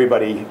about that,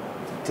 everybody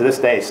to this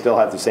day still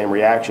have the same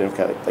reaction of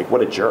kind of like,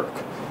 what a jerk.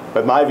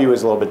 But my view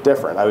is a little bit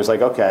different. I was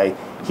like, okay,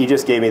 he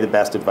just gave me the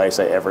best advice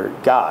I ever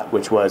got,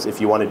 which was,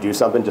 if you want to do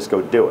something, just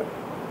go do it.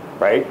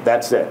 Right?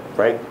 That's it,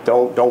 right?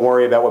 Don't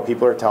worry about what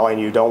people are telling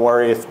you. Don't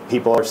worry if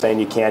people are saying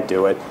you can't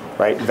do it,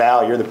 right?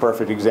 Val, you're the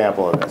perfect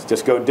example of this.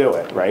 Just go do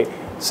it, right?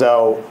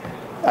 So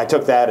I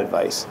took that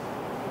advice.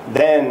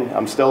 Then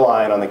I'm still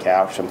lying on the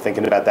couch. I'm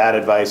thinking about that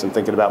advice. I'm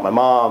thinking about my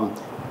mom,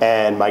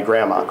 and my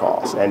grandma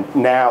calls. And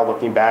now,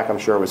 looking back, I'm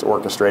sure it was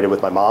orchestrated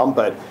with my mom,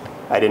 but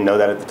I didn't know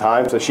that at the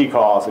time. So she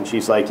calls, and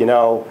she's like,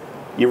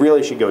 you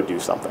really should go do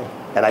something.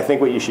 And I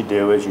think what you should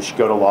do is you should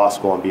go to law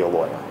school and be a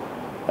lawyer.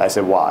 And I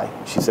said, why?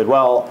 She said,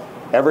 well,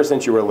 ever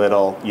since you were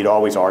little, you'd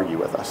always argue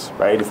with us,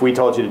 right? If we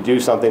told you to do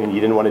something and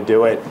you didn't want to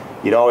do it,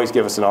 you'd always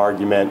give us an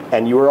argument,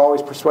 and you were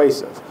always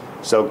persuasive.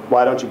 So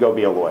why don't you go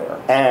be a lawyer?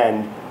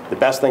 And the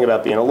best thing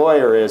about being a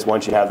lawyer is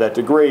once you have that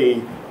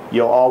degree,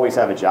 you'll always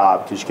have a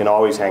job because you can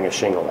always hang a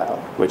shingle out,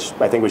 which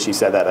I think when she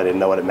said that, I didn't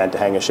know what it meant to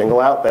hang a shingle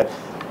out, but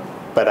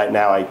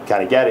now I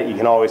kind of get it. You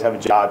can always have a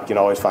job. You can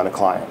always find a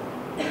client.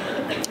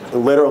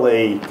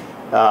 Literally,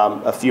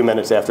 a few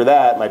minutes after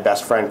that, my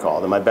best friend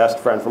called, and my best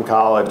friend from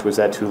college was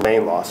at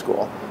Tulane Law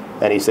School.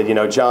 And he said,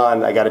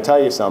 John, I got to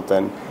tell you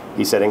something.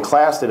 He said, in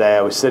class today,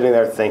 I was sitting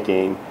there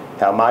thinking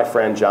how my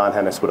friend Jon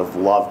Henes would have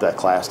loved that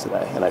class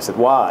today. And I said,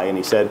 why? And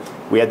he said,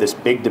 we had this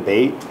big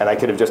debate, and I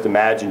could have just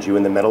imagined you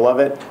in the middle of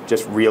it,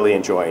 just really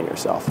enjoying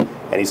yourself.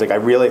 And he's like, I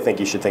really think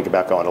you should think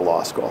about going to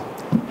law school.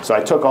 So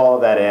I took all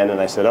of that in, and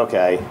I said,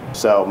 okay.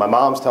 So my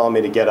mom's telling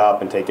me to get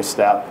up and take a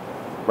step,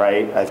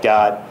 right? I've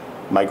got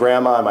my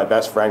grandma and my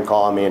best friend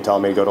calling me and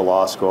telling me to go to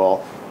law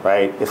school.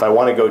 right? If I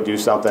want to go do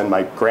something,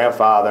 my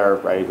grandfather,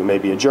 right, who may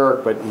be a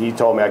jerk, but he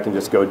told me I can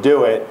just go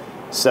do it.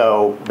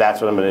 So that's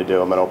what I'm going to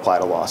do. I'm going to apply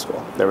to law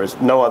school. There was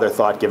no other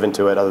thought given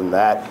to it other than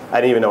that. I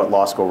didn't even know what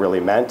law school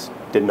really meant.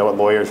 Didn't know what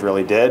lawyers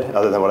really did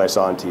other than what I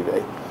saw on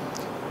TV.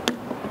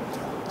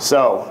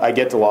 So I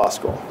get to law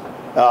school.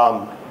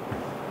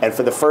 And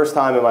for the first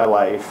time in my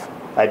life,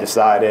 I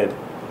decided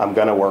I'm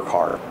going to work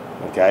hard.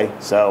 Okay?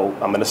 So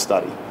I'm going to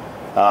study.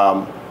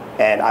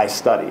 And I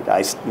studied.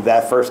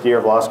 That first year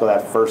of law school,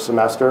 that first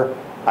semester,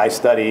 I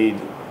studied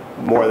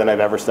more than I've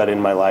ever studied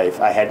in my life.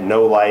 I had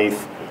no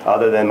life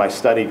other than my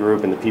study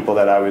group and the people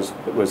that I was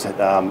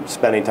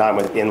spending time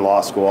with in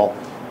law school.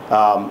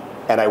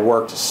 And I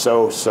worked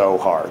so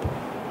hard.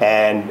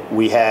 And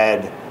we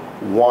had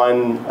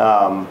one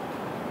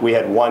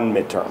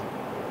midterm,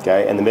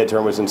 okay? And the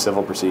midterm was in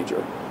civil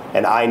procedure.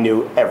 And I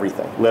knew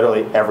everything,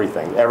 literally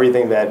everything.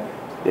 Everything that,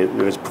 it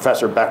was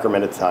Professor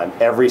Beckerman at the time,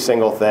 every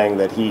single thing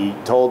that he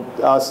told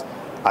us,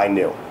 I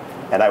knew.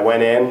 And I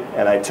went in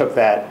and I took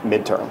that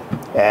midterm.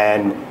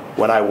 And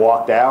when I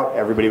walked out,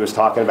 everybody was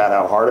talking about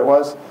how hard it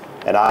was,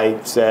 and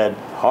I said,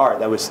 hard,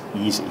 that was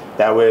easy.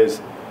 That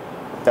was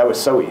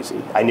so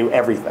easy. I knew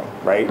everything,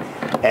 right?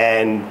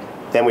 And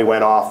then we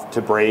went off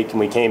to break, and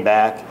we came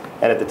back,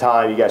 and at the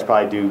time, you guys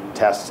probably do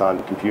tests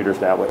on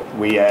computers now,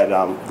 we had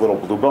little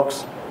blue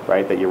books,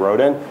 right, that you wrote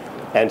in.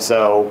 And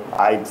so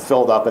I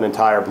filled up an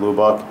entire blue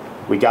book.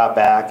 We got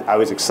back, I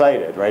was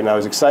excited, right? And I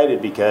was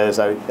excited because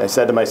I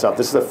said to myself,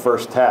 this is the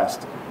first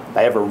test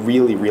I ever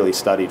really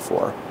studied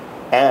for.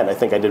 And I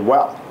think I did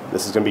well.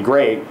 This is going to be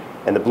great.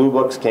 And the blue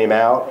books came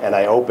out, and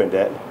I opened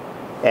it,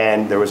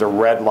 and there was a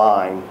red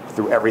line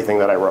through everything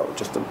that I wrote,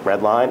 just a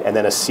red line, and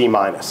then a C-. And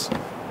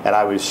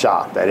I was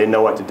shocked. I didn't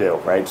know what to do,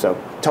 right? So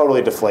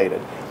totally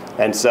deflated.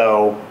 And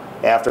so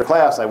after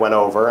class, I went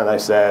over, and I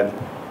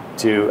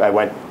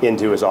went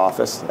into his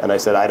office, and I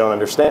said, I don't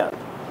understand.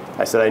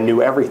 I said, I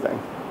knew everything,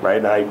 right?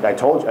 And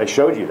I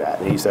showed you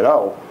that. And he said,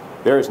 oh,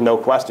 there is no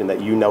question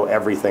that you know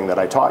everything that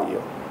I taught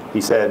you. He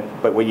said,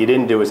 but what you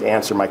didn't do is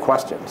answer my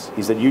questions.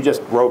 He said, you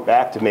just wrote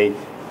back to me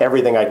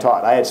everything I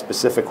taught. I had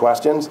specific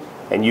questions,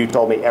 and you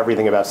told me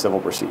everything about civil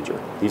procedure.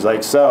 He's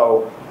like,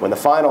 so when the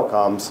final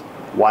comes,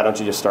 why don't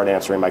you just start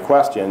answering my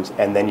questions,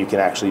 and then you can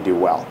actually do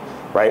well,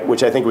 right?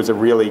 Which I think was a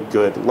really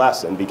good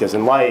lesson, because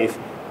in life,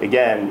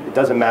 again, it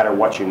doesn't matter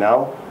what you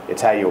know,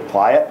 it's how you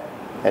apply it.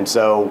 And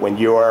so when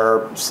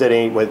you're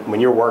when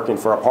you're working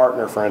for a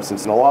partner, for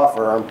instance, in a law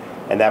firm,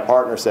 and that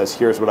partner says,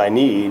 here's what I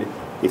need,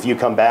 if you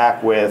come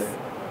back with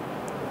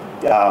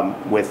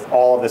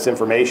all of this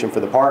information for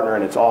the partner,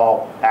 and it's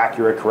all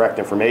accurate, correct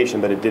information,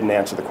 but it didn't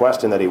answer the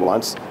question that he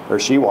wants or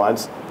she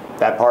wants,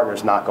 that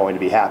partner's not going to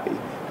be happy,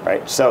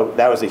 right? So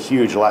that was a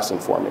huge lesson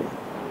for me.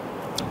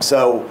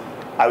 So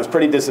I was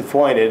pretty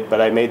disappointed, but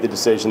I made the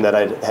decision that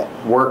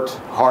I'd worked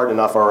hard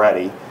enough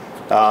already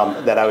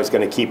that I was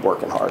going to keep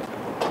working hard.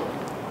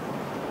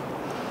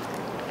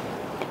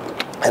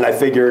 And I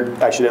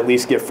figured I should at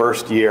least give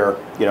first year,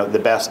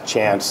 the best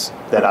chance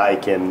that I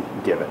can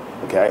give it,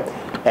 okay?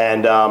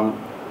 And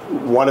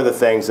one of the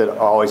things that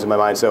always in my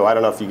mind, so I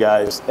don't know if you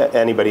guys,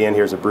 anybody in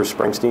here is a Bruce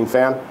Springsteen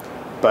fan,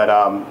 but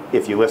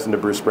if you listen to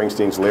Bruce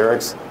Springsteen's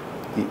lyrics,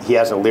 he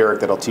has a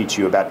lyric that'll teach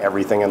you about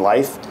everything in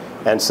life.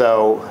 And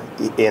so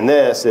in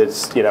this,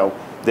 it's,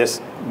 this,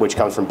 which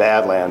comes from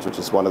Badlands, which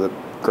is one of the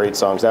great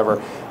songs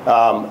ever,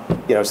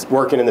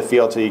 working in the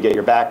field till you get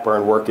your back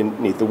burned, working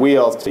beneath the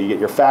wheels till you get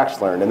your facts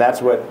learned. And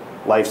that's what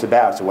life's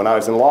about. So when I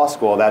was in law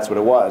school, that's what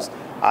it was.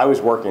 I was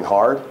working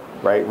hard,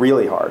 right,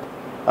 really hard.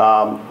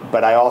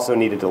 But I also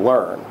needed to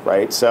learn,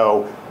 right?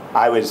 So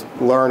I was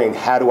learning,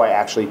 how do I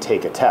actually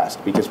take a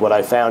test? Because what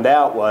I found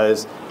out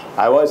was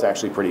I was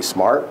actually pretty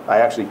smart. I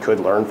actually could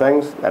learn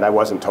things, and I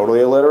wasn't totally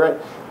illiterate,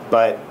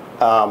 but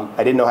I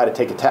didn't know how to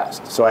take a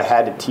test. So I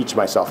had to teach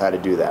myself how to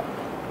do that.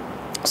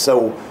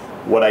 So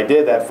what I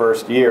did that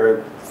first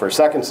year for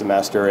second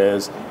semester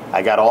is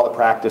I got all the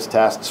practice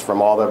tests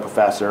from all the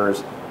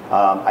professors.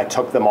 I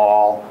took them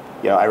all.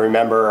 I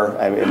remember,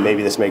 and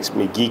maybe this makes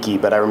me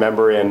geeky, but I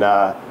remember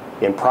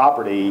in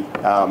property,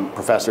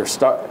 Professor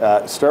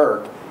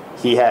Sturck,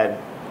 he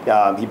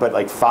put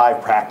like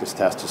 5 practice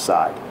tests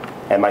aside.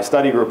 And my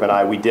study group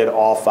and we did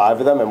all 5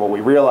 of them, and what we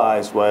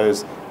realized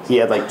was he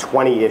had like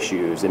 20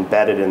 issues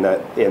embedded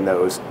in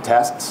those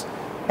tests.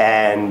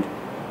 And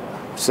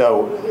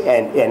so,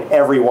 and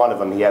every one of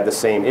them, he had the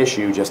same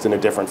issue, just in a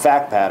different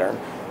fact pattern.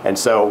 And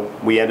so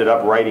we ended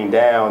up writing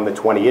down the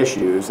 20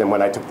 issues, and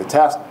when I took the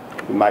test,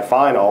 my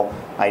final,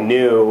 I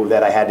knew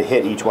that I had to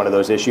hit each one of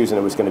those issues, and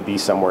it was going to be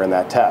somewhere in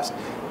that test,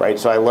 right?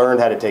 So I learned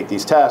how to take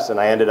these tests, and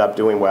I ended up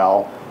doing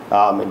well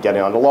and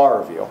getting on to law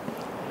review.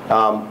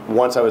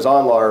 Once I was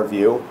on law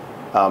review,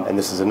 and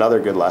this is another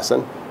good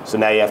lesson, so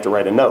now you have to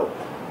write a note,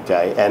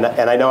 okay? And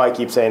I know I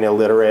keep saying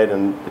illiterate,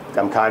 and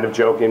I'm kind of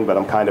joking, but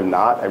I'm kind of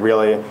not.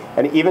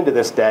 And even to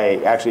this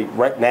day, actually,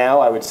 right now,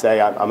 I would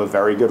say I'm a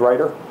very good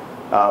writer.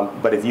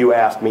 But if you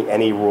asked me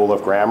any rule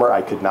of grammar,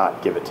 I could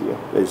not give it to you.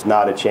 There's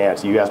not a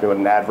chance. You asked me what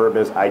an adverb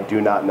is, I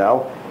do not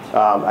know.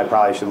 I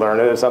probably should learn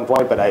it at some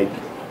point, but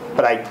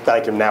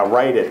I can now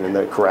write it in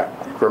the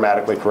correct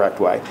grammatically correct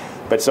way.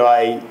 But so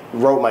I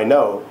wrote my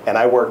note, and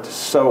I worked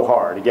so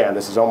hard. Again,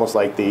 this is almost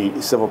like the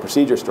civil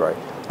procedure story.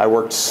 I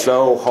worked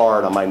so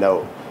hard on my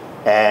note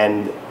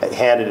and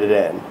handed it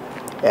in.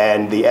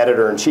 And the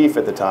editor-in-chief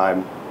at the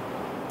time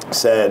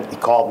said, he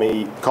called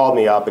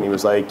me up, and he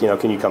was like,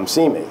 can you come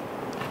see me?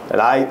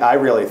 And I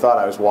really thought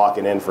I was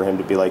walking in for him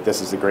to be like,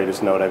 this is the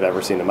greatest note I've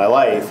ever seen in my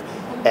life.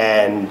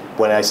 And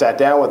when I sat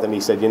down with him, he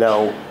said, you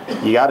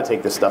got to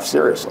take this stuff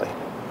seriously,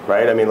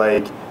 right? I mean,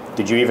 like,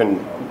 did you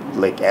even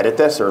edit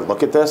this or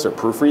look at this or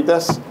proofread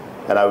this?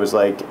 And I was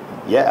like,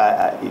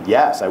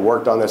 yes, I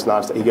worked on this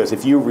nonstop. He goes,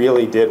 if you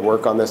really did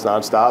work on this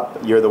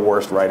nonstop, you're the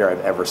worst writer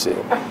I've ever seen,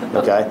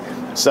 okay?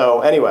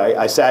 So anyway,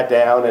 I sat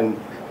down and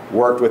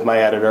worked with my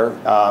editor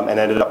and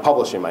ended up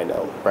publishing my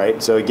note,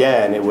 right? So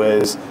again, it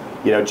was,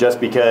 just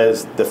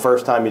because the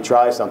first time you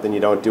try something you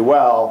don't do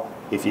well,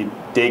 if you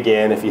dig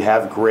in, if you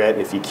have grit,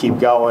 if you keep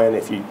going,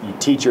 if you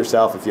teach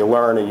yourself, if you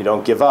learn and you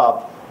don't give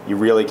up, you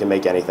really can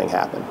make anything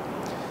happen.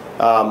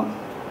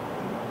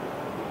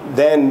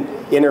 Then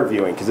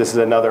interviewing, because this is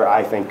another,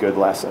 I think, good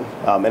lesson,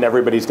 and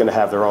everybody's going to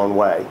have their own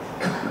way.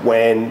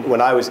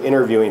 When I was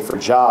interviewing for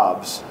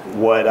jobs,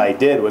 what I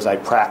did was I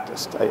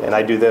practiced, and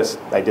I did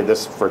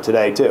this for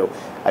today too.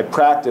 I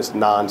practiced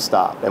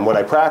nonstop, and what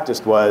I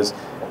practiced was,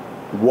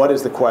 what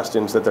is the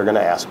questions that they're going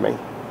to ask me,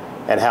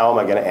 and how am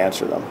I going to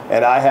answer them?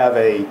 And I have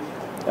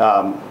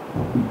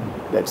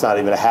it's not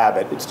even a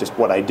habit, it's just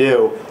what I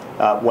do.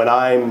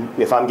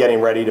 If I'm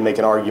getting ready to make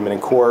an argument in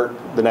court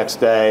the next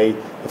day,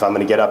 if I'm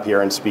going to get up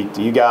here and speak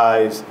to you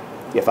guys,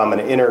 if I'm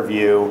going to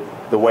interview,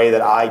 the way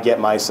that I get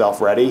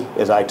myself ready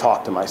is I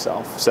talk to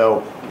myself.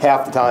 So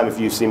half the time if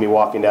you see me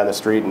walking down the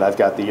street and I've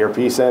got the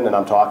earpiece in and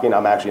I'm talking,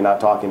 I'm actually not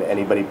talking to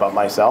anybody but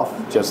myself.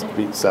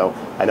 So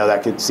I know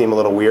that could seem a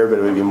little weird, but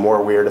it would be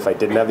more weird if I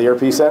didn't have the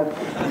earpiece in.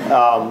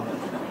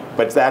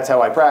 But that's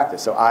how I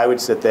practice. So I would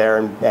sit there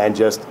and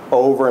just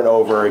over and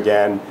over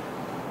again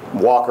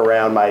walk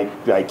around my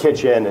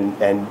kitchen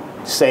and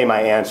say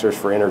my answers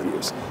for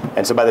interviews.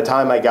 And so by the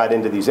time I got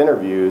into these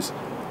interviews,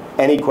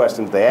 any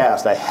questions they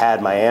asked, I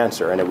had my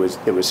answer, and it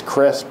was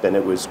crisp, and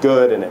it was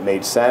good, and it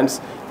made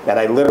sense. And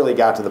I literally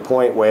got to the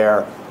point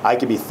where I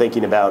could be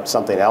thinking about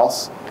something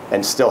else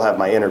and still have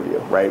my interview,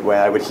 right?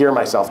 Where I would hear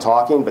myself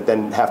talking, but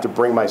then have to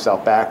bring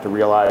myself back to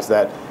realize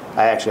that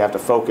I actually have to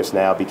focus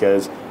now,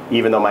 because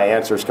even though my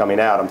answer is coming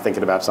out, I'm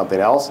thinking about something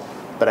else.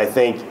 But I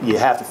think you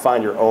have to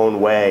find your own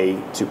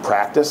way to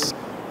practice.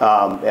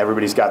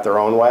 Everybody's got their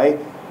own way,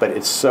 but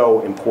it's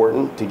so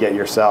important to get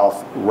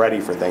yourself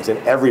ready for things. And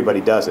everybody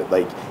does it.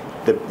 Like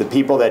the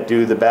people that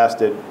do the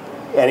best at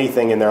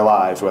anything in their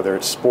lives, whether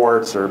it's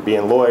sports or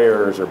being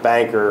lawyers or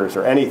bankers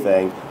or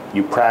anything,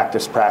 you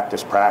practice,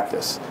 practice,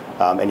 practice,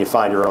 and you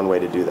find your own way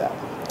to do that.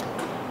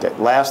 Okay,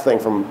 last thing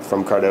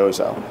from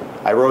Cardozo.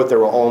 I wrote there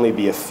will only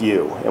be a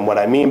few. And what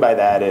I mean by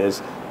that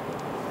is,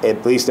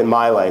 at least in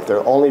my life, there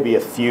will only be a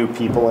few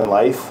people in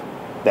life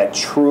that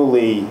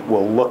truly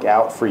will look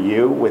out for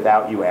you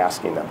without you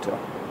asking them to.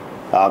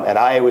 And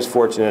I was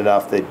fortunate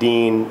enough that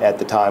Dean, at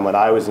the time when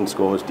I was in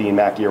school, was Dean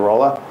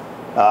Macchiarola,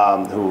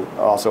 who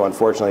also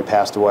unfortunately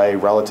passed away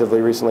relatively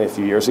recently, a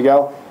few years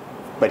ago.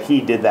 But he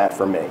did that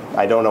for me.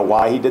 I don't know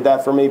why he did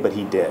that for me, but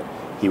he did.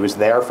 He was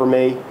there for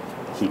me.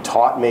 He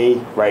taught me,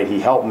 right? He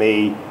helped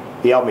me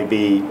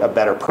be a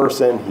better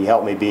person. He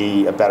helped me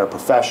be a better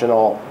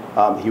professional.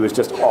 He was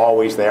just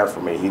always there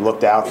for me. He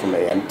looked out for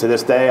me. And to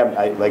this day,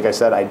 like I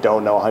said, I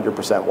don't know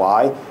 100%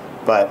 why,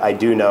 but I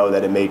do know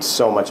that it made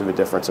so much of a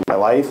difference in my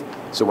life.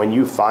 So when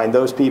you find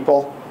those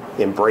people,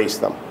 embrace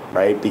them,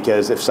 right?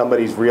 Because if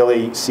somebody's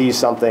really sees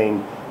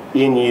something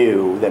in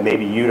you that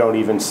maybe you don't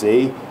even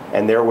see,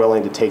 and they're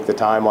willing to take the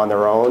time on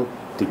their own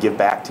to give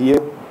back to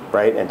you,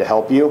 right, and to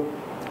help you,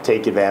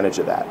 take advantage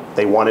of that.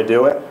 They want to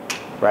do it,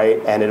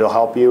 right, and it'll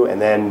help you,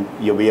 and then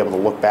you'll be able to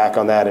look back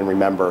on that and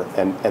remember,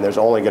 and there's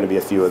only going to be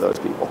a few of those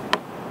people.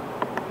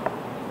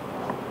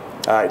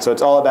 All right, so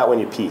it's all about when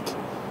you peak.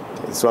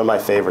 It's one of my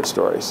favorite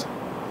stories.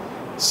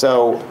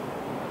 So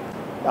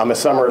I'm a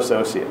summer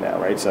associate now,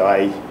 right? So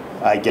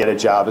I get a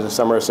job as a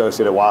summer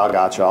associate at Weil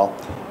Gotshal,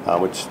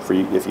 which,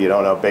 if you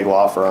don't know, big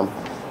law firm.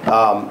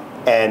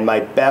 And my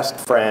best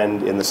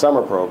friend in the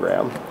summer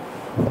program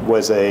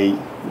was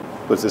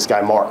this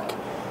guy, Mark.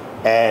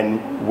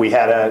 And we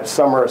had a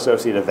summer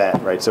associate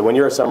event, right? So when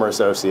you're a summer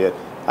associate,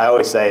 I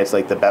always say it's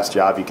like the best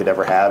job you could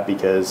ever have,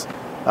 because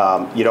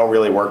you don't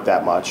really work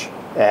that much,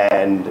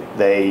 and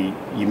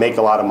you make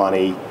a lot of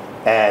money,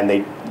 and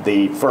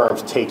the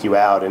firms take you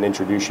out and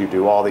introduce you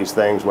to all these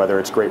things, whether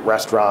it's great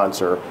restaurants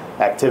or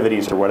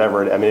activities or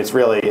whatever. I mean, it's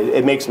really,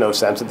 it makes no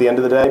sense at the end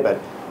of the day, but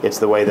it's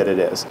the way that it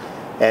is.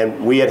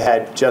 And we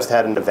had just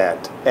had an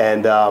event,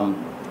 and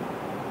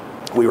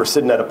we were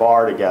sitting at a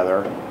bar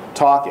together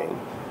talking,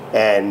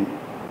 and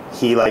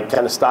he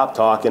kind of stopped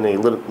talking, and he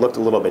looked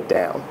a little bit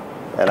down.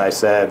 And I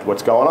said,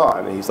 "What's going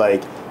on?" And he's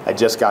like, "I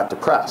just got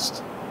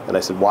depressed." And I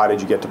said, "Why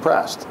did you get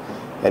depressed?"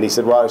 And he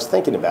said, "Well, I was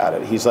thinking about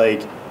it." He's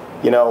like,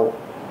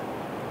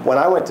 when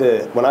I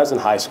was in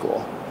high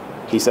school,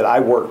 he said, I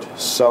worked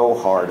so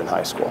hard in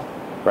high school,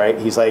 right?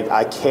 He's like,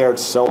 I cared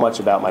so much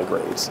about my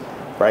grades.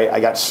 right?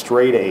 I got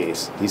straight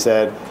A's. He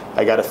said,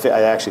 I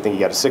actually think he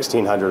got a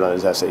 1600 on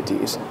his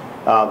SATs.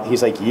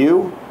 He's like,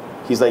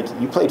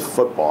 you played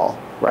football,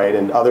 right,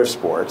 and other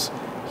sports.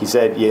 He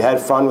said, you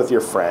had fun with your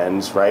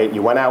friends, right?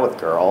 You went out with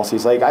girls.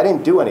 He's like, I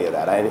didn't do any of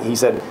that. He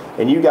said,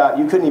 and you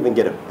couldn't even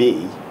get a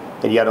B,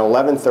 and you got an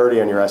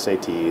 1130 on your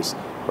SATs,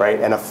 right,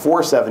 and a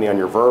 470 on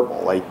your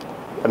verbal. Like,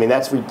 I mean,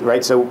 that's,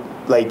 right? So,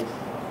 like,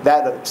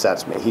 that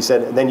upsets me. He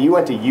said, then you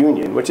went to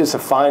Union, which is a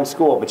fine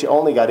school, but you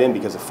only got in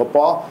because of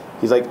football.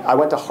 He's like, I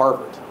went to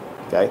Harvard,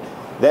 okay?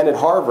 Then at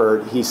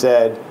Harvard, he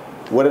said,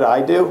 what did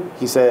I do?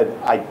 He said,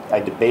 I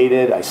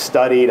debated, I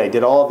studied, I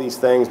did all of these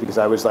things because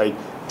I was like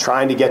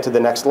trying to get to the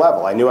next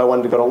level. I knew I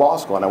wanted to go to law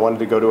school, and I wanted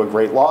to go to a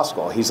great law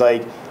school. He's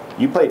like,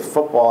 you played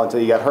football until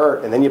you got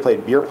hurt, and then you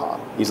played beer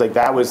pong. He's like,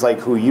 that was like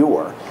who you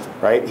were,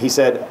 right? He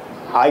said,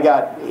 I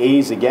got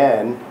A's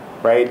again,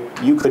 right?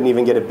 You couldn't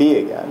even get a B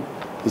again.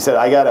 He said,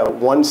 I got a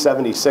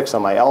 176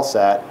 on my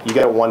LSAT, you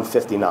got a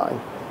 159.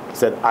 He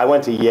said, I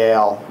went to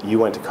Yale, you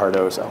went to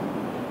Cardozo.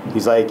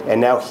 He's like, and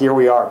now here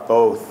we are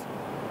both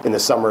in the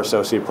summer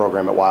associate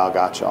program at Weill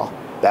Gottschall.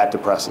 That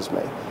depresses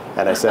me.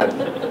 And I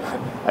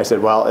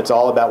said, well, it's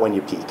all about when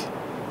you peak,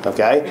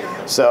 okay?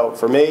 So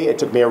for me, it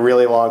took me a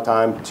really long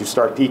time to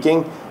start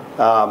peaking.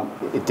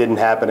 It didn't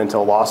happen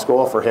until law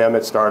school. For him,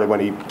 it started when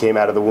he came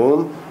out of the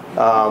womb.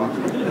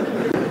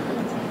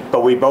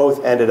 But we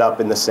both ended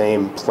up in the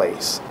same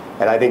place.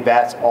 And I think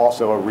that's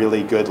also a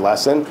really good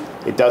lesson.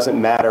 It doesn't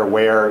matter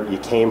where you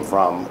came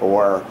from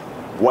or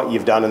what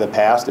you've done in the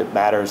past. It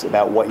matters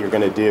about what you're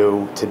going to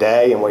do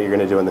today and what you're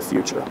going to do in the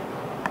future.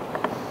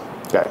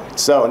 Okay,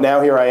 so now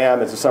here I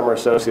am as a summer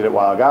associate at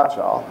Weill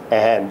Gottschall,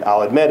 and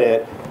I'll admit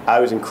it, I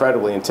was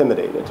incredibly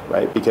intimidated,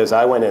 right? Because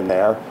I went in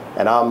there,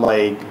 and I'm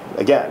like,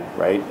 again,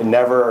 right?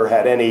 Never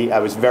had any. I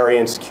was very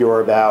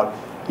insecure about,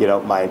 you know,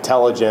 my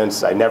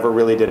intelligence. I never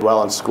really did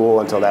well in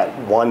school until that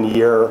 1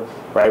 year,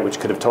 right, which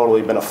could have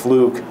totally been a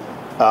fluke.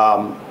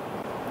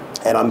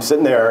 And I'm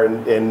sitting there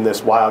in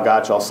this Weill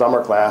Gottschall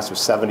summer class with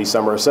 70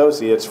 summer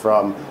associates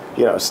from,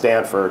 you know,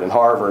 Stanford and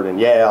Harvard and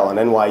Yale and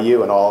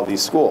NYU and all of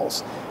these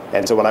schools.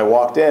 And so when I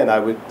walked in,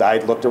 I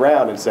looked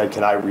around and said,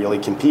 can I really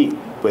compete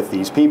with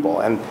these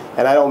people? And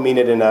I don't mean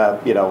it in a,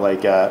 you know,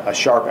 like a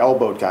sharp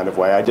elbowed kind of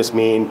way. I just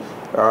mean,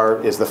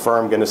 or is the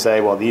firm going to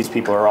say, well, these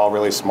people are all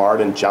really smart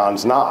and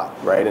John's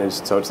not, right? And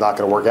so it's not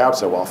going to work out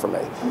so well for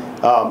me.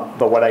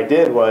 But what I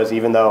did was,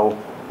 even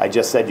though I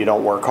just said you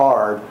don't work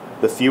hard,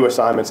 the few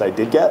assignments I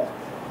did get,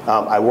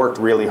 I worked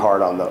really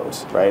hard on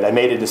those, right? I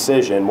made a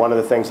decision. One of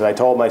the things that I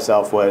told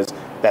myself was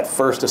that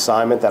first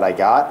assignment that I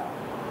got,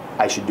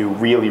 I should do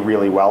really,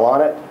 really well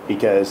on it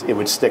because it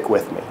would stick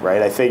with me,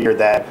 right? I figured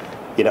that,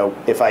 you know,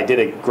 if I did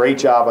a great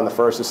job on the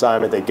first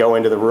assignment, they'd go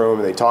into the room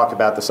and they talk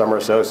about the summer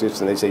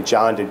associates and they say,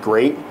 John did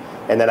great,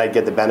 and then I'd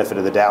get the benefit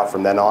of the doubt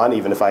from then on,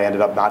 even if I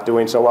ended up not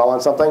doing so well on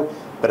something.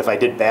 But if I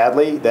did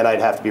badly, then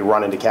I'd have to be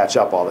running to catch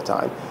up all the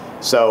time.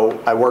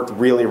 So I worked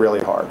really, really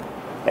hard.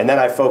 And then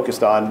I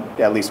focused on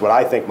at least what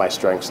I think my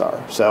strengths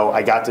are. So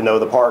I got to know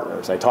the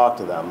partners. I talked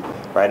to them,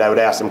 right? I would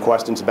ask them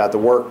questions about the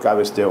work I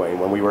was doing.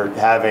 When we were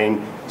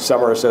having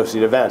summer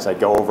associate events,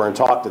 I'd go over and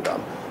talk to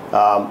them.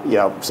 You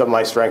know, some of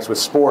my strengths with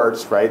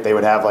sports, right? They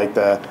would have like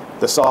the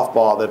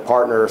softball, the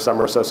partner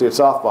summer associate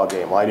softball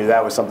game. Well, I knew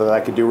that was something that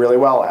I could do really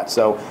well at.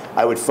 So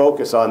I would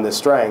focus on the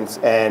strengths,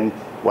 and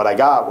what I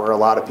got were a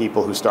lot of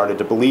people who started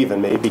to believe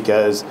in me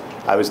because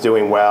I was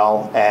doing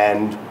well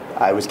and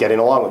I was getting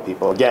along with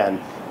people.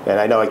 Again, and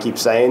I know I keep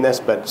saying this,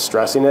 but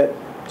stressing it,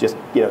 just,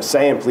 you know,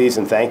 saying please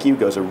and thank you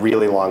goes a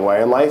really long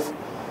way in life.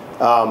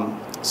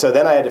 So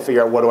then I had to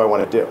figure out, what do I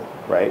want to do,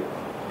 right?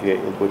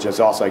 Which is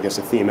also, I guess,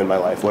 a theme in my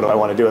life. What do I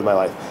want to do with my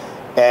life?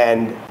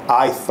 And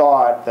I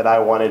thought that I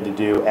wanted to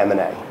do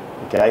M&A,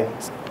 okay?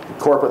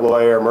 Corporate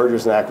lawyer,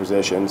 mergers and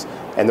acquisitions.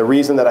 And the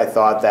reason that I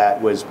thought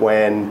that was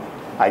when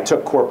I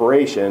took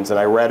corporations and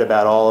I read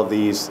about all of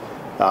these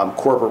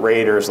corporate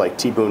raiders like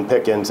T. Boone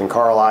Pickens and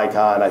Carl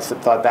Icahn. I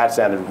thought that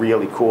sounded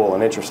really cool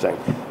and interesting.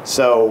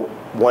 So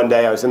one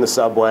day I was in the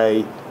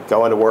subway,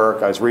 going to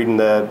work. I was reading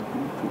the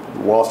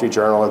Wall Street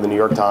Journal or the New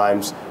York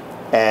Times,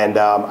 and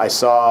I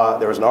saw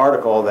there was an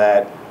article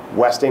that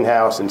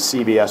Westinghouse and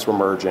CBS were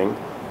merging,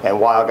 and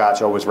Weill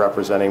Gottschall was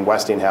representing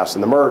Westinghouse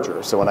in the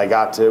merger. So when I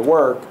got to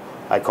work,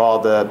 I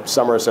called the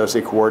summer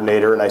associate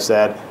coordinator and I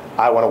said,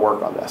 I want to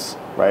work on this,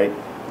 right?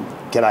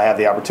 Can I have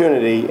the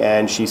opportunity?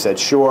 And she said,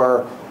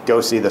 sure. Go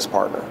see this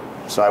partner.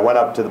 So I went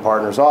up to the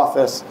partner's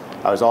office.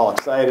 I was all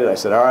excited. I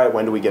said, all right,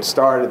 when do we get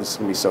started? This is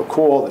going to be so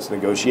cool, this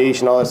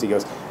negotiation, all this. He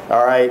goes,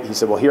 all right. He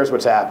said, well, here's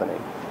what's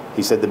happening.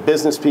 He said, the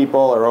business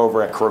people are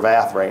over at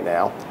Cravath right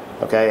now,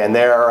 okay, and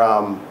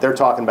they're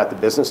talking about the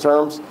business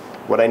terms.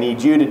 What I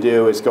need you to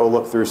do is go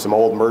look through some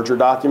old merger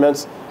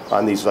documents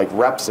on these like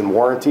reps and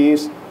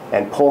warranties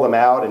and pull them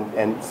out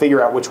and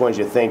figure out which ones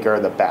you think are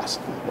the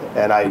best.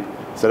 And I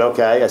said,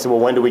 okay. I said,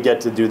 well, when do we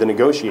get to do the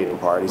negotiating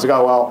part? He's like,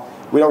 oh, well,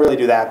 we don't really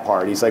do that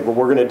part. He's like, what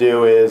we're going to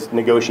do is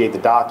negotiate the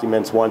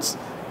documents once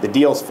the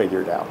deal's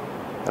figured out.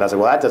 And I was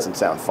like, well, that doesn't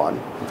sound fun.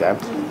 Okay,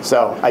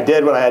 so I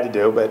did what I had to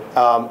do, but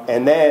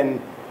and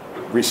then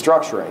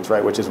restructurings,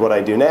 right, which is what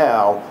I do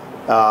now.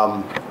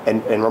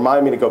 And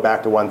remind me to go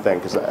back to one thing,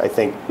 because I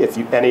think if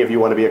any of you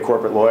want to be a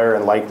corporate lawyer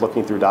and like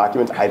looking through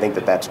documents, I think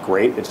that that's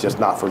great. It's just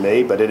not for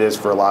me, but it is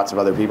for lots of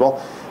other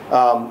people.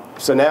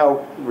 So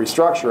now,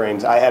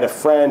 restructurings, I had a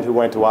friend who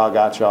went to Weil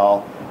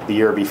Gotshal the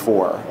year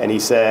before, and he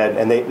said,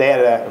 and they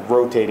had a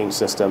rotating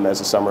system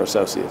as a summer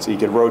associate, so you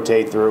could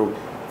rotate through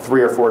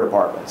 3 or 4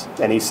 departments.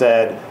 And he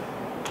said,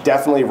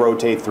 definitely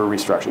rotate through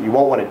restructuring. You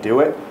won't want to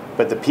do it,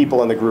 but the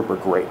people in the group are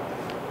great.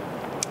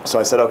 So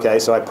I said, okay,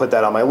 so I put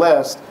that on my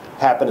list,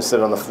 happened to sit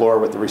on the floor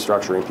with the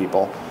restructuring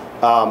people.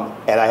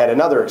 And I had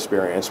another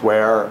experience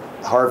where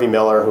Harvey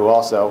Miller, who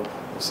also,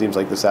 seems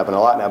like this happened a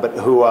lot now, but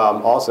who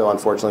also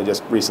unfortunately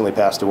just recently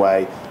passed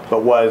away,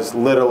 but was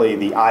literally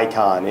the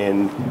icon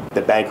in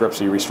the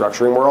bankruptcy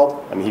restructuring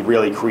world. I mean, he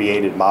really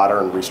created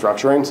modern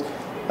restructurings.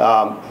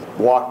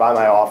 Walked by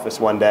my office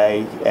one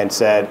day and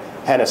said,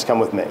 Henes, come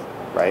with me.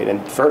 Right?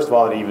 And first of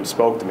all, he even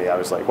spoke to me. I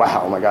was like,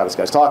 wow, oh my God, this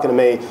guy's talking to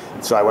me.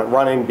 So I went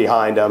running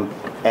behind him,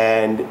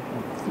 and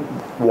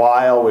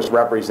Weil was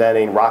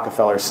representing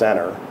Rockefeller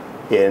Center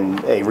in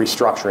a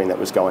restructuring that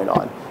was going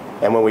on.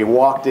 And when we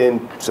walked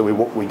in, so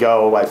we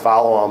go, I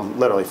follow him,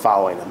 literally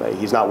following him.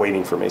 He's not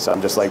waiting for me, so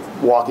I'm just like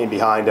walking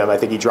behind him. I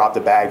think he dropped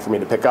a bag for me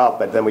to pick up,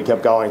 but then we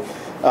kept going.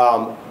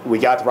 We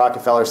got to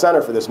Rockefeller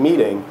Center for this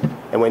meeting,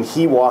 and when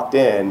he walked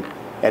in,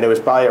 and it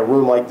was probably a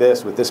room like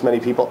this with this many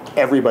people,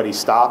 everybody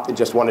stopped and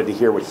just wanted to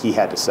hear what he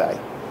had to say,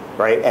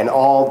 right? And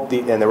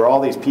there were all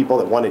these people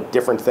that wanted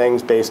different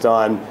things based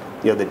on,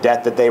 you know, the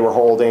debt that they were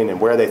holding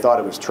and where they thought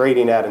it was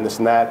trading at and this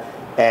and that.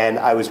 And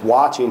I was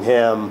watching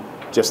him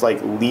just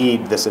like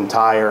lead this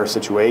entire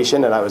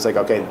situation, and I was like,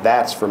 okay,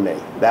 that's for me.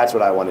 That's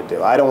what I want to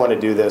do. I don't want to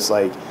do this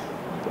like,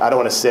 I don't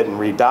want to sit and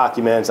read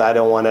documents. I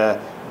don't want to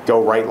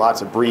go write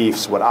lots of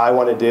briefs. What I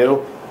want to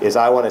do is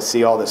I want to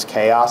see all this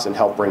chaos and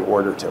help bring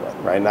order to it,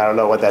 right? And I don't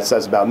know what that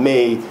says about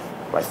me,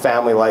 my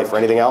family life, or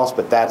anything else,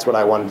 but that's what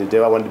I wanted to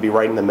do. I wanted to be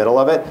right in the middle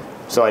of it,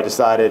 so I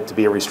decided to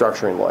be a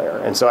restructuring lawyer.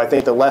 And so I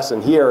think the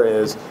lesson here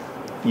is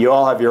you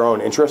all have your own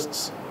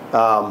interests,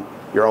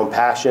 your own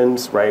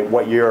passions, right?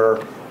 What you're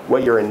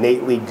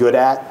innately good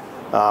at,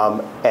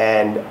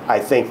 and I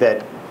think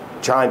that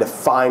trying to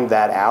find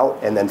that out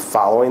and then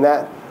following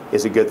that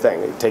is a good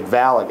thing. Take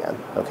Val again,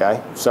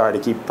 okay? Sorry to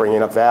keep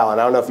bringing up Val, and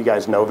I don't know if you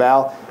guys know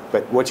Val,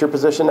 but what's your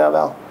position now,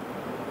 Val?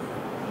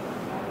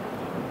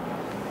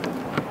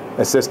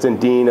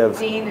 Assistant Dean of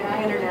Dean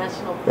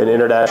International. An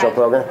international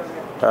program.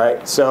 All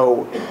right.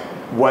 So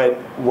what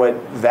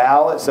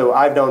Val? So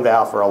I've known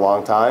Val for a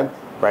long time,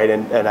 right?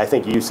 And I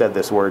think you said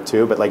this word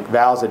too. But like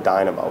Val's a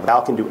dynamo.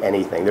 Val can do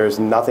anything. There's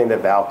nothing that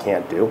Val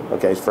can't do.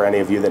 Okay, for any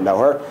of you that know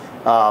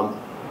her.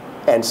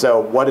 And so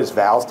what is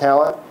Val's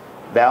talent?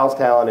 Val's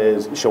talent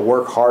is she'll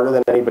work harder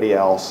than anybody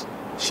else.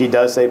 She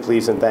does say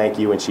please and thank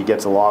you, and she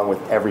gets along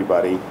with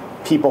everybody.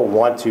 People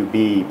want to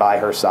be by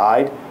her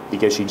side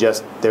because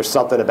there's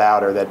something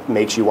about her that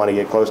makes you want to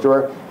get close to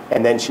her.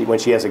 And then when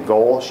she has a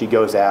goal, she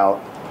goes out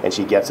and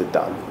she gets it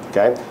done,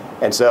 okay?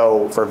 And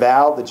so for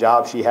Val, the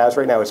job she has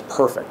right now is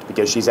perfect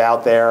because she's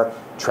out there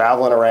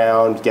traveling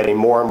around, getting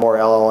more and more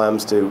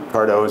LLMs to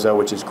Cardozo,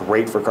 which is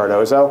great for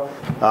Cardozo,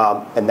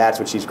 and that's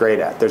what she's great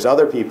at. There's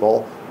other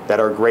people that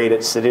are great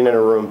at sitting in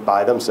a room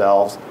by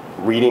themselves,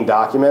 reading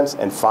documents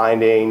and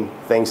finding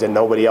things that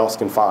nobody else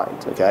can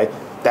find, okay?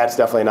 That's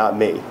definitely not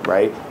me,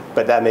 right?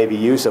 But that may be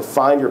you, so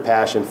find your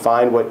passion,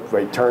 find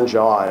what turns you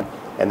on,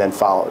 and then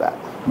follow that.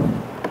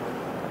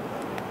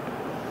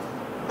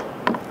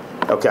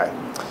 Okay,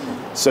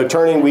 so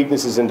turning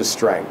weaknesses into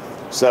strength.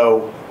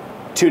 So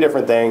 2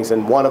 different things,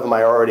 and one of them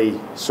I already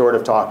sort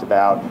of talked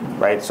about,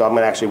 right? So I'm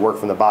gonna actually work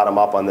from the bottom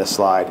up on this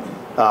slide.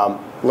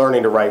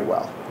 Learning to write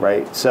well,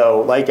 right?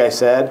 So like I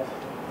said,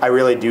 I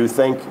really do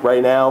think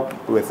right now,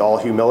 with all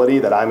humility,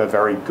 that I'm a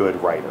very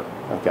good writer,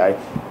 okay?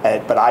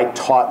 But I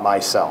taught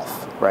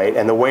myself, right?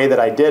 And the way that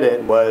I did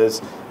it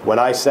was when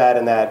I sat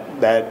in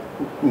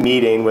that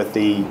meeting with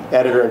the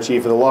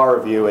editor-in-chief of the Law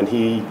Review, and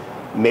he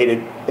made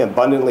it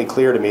abundantly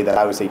clear to me that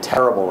I was a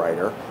terrible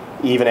writer,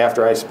 even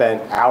after I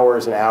spent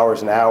hours and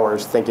hours and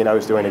hours thinking I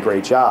was doing a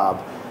great job.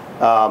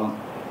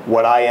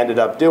 What I ended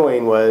up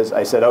doing was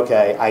I said,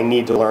 okay, I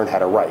need to learn how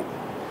to write.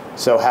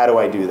 So how do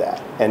I do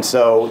that? And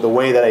so the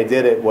way that I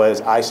did it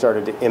was I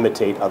started to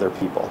imitate other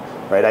people,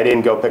 right? I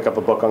didn't go pick up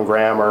a book on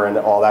grammar and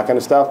all that kind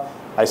of stuff.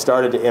 I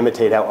started to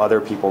imitate how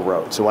other people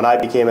wrote. So when I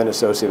became an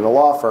associate in a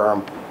law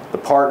firm, the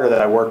partner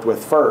that I worked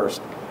with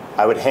first,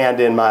 I would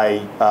hand in my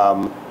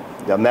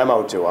the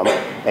memo to him,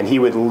 and he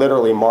would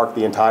literally mark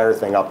the entire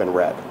thing up in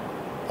red.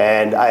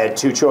 And I had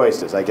 2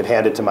 choices. I could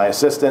hand it to my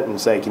assistant and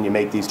say, can you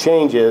make these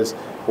changes?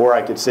 Or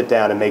I could sit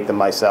down and make them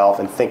myself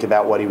and think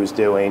about what he was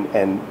doing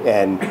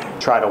and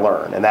try to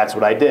learn. And that's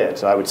what I did.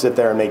 So I would sit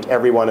there and make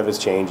every one of his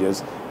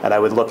changes, and I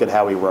would look at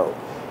how he wrote.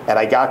 And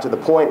I got to the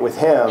point with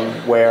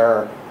him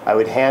where I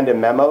would hand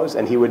him memos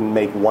and he wouldn't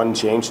make one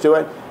change to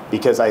it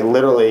because I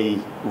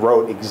literally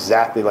wrote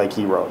exactly like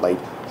he wrote. Like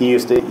he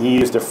used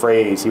a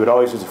phrase, he would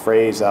always use a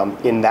phrase,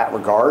 in that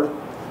regard.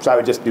 So I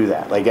would just do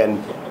that, like,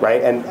 and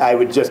I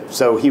would just,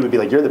 so he would be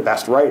like, you're the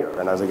best writer.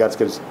 And I was like, that's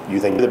because you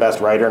think you're the best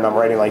writer and I'm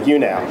writing like you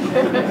now.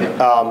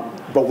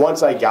 But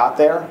once I got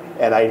there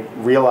and I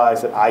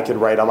realized that I could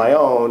write on my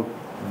own,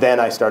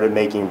 then I started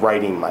making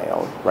writing my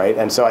own, right?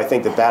 And so I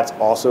think that that's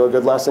also a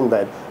good lesson,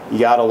 that you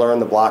got to learn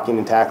the blocking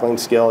and tackling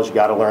skills, you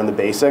got to learn the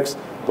basics,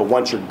 but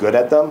once you're good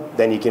at them,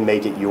 then you can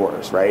make it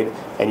yours, right?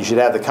 And you should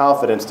have the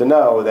confidence to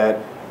know that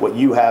what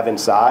you have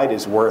inside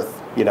is worth,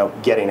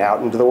 getting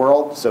out into the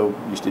world, so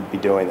you should be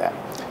doing that.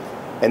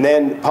 And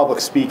then public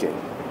speaking.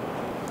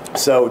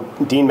 So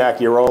Dean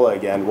Macchiarola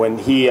again, when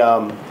he,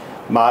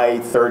 my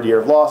third year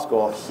of law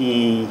school,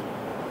 he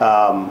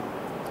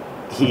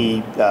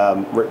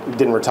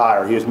didn't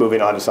retire. He was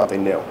moving on to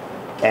something new.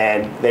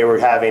 And they were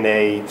having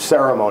a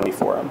ceremony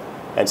for him.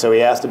 And so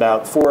he asked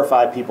about 4 or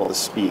 5 people to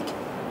speak.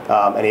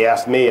 And he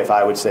asked me if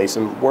I would say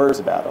some words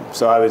about him.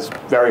 So I was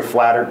very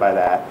flattered by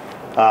that.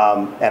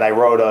 And I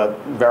wrote a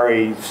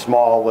very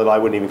small little, I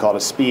wouldn't even call it a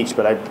speech,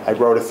 but I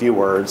wrote a few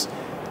words.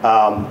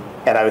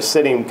 And I was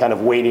sitting kind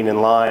of waiting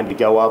in line to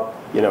go up,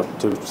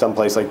 to some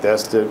place like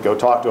this to go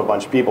talk to a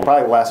bunch of people,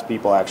 probably less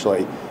people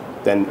actually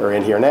than are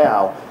in here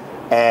now.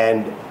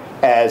 And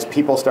as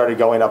people started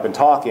going up and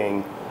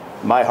talking,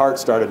 my heart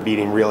started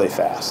beating really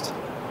fast.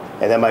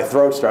 And then my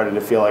throat started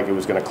to feel like it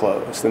was going to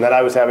close. And then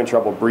I was having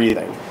trouble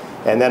breathing.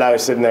 And then I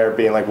was sitting there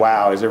being like,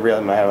 wow, is it real?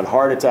 Am I having a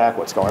heart attack?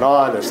 What's going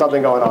on? There's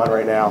something going on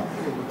right now.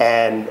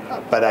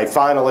 But I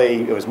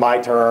finally, it was my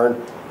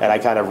turn, and I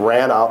kind of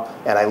ran up,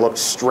 and I looked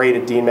straight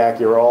at Dean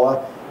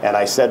Macchiarola, and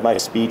I said my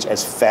speech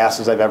as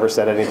fast as I've ever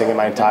said anything in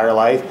my entire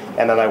life,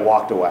 and then I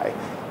walked away.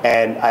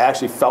 And I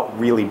actually felt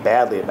really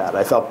badly about it.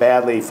 I felt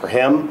badly for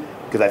him,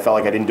 because I felt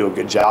like I didn't do a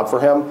good job for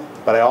him,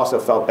 but I also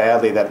felt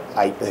badly that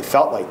I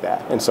felt like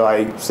that. And so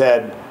I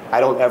said, I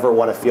don't ever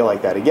want to feel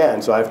like that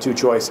again, so I have 2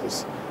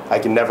 choices. I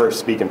can never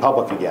speak in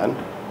public again,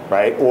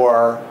 right?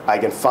 Or I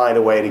can find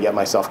a way to get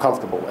myself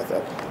comfortable with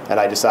it. And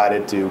I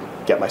decided to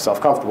get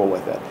myself comfortable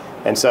with it.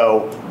 And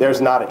so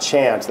there's not a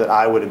chance that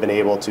I would have been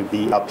able to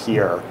be up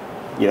here.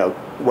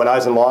 When I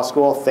was in law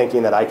school,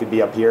 thinking that I could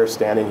be up here,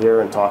 standing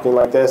here and talking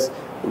like this,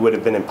 it would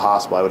have been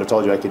impossible. I would have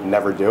told you I could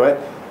never do it.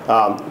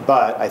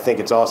 But I think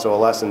it's also a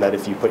lesson that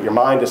if you put your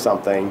mind to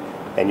something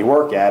and you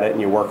work at it and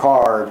you work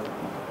hard,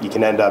 you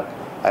can end up,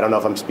 I don't know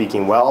if I'm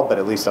speaking well, but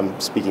at least I'm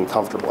speaking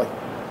comfortably.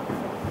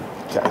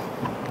 Okay.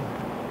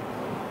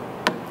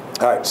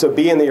 All right, so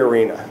be in the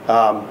arena.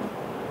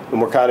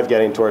 And we're kind of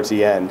getting towards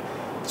the end.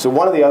 So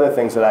one of the other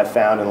things that I've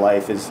found in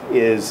life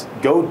is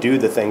go do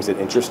the things that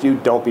interest you.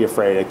 Don't be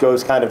afraid. It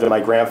goes kind of to my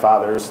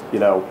grandfather's,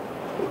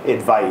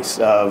 advice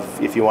of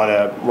if you want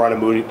to run a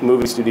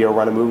movie studio,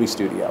 run a movie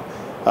studio.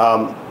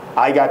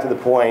 I got to the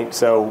point,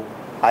 so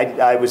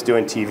I was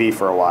doing TV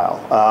for a while.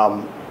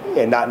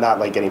 And not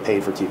like getting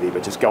paid for TV,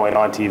 but just going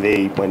on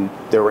TV when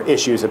there were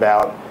issues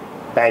about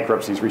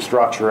bankruptcies,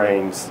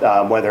 restructurings,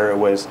 whether it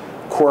was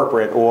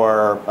corporate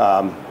or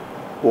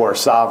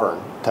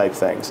sovereign type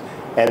things.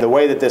 And the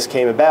way that this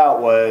came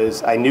about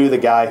was I knew the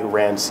guy who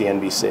ran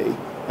CNBC.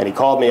 And he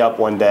called me up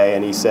one day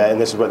and he said,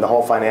 and this is when the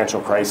whole financial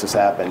crisis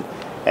happened,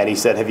 and he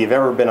said, have you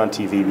ever been on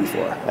TV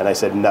before? And I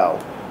said, no.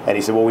 And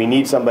he said, well, we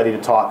need somebody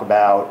to talk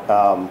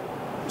about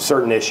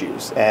certain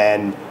issues.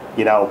 And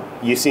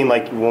you seem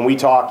like when we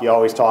talk, you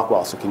always talk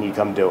well, so can you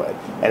come do it?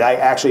 And I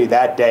actually,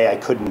 that day, I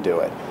couldn't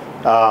do it.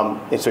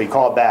 And so he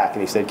called back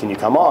and he said, can you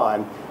come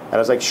on? And I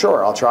was like,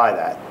 sure, I'll try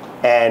that.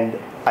 And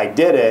I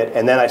did it,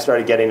 and then I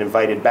started getting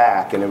invited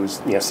back, and it was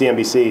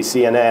CNBC,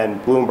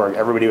 CNN, Bloomberg,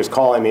 everybody was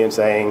calling me and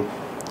saying,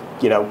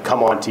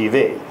 come on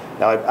TV.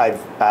 Now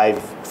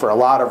I've for a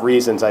lot of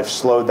reasons I've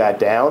slowed that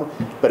down,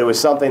 but it was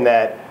something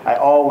that I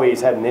always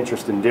had an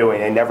interest in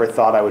doing. I never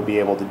thought I would be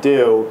able to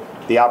do.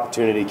 The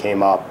opportunity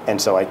came up,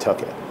 and so I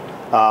took it.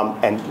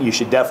 And you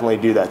should definitely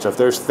do that. So if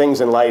there's things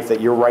in life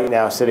that you're right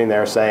now sitting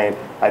there saying,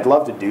 I'd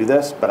love to do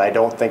this, but I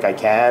don't think I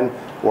can,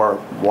 or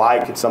why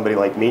could somebody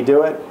like me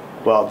do it?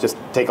 Well, just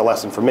take a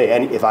lesson from me.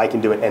 And if I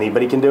can do it,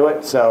 anybody can do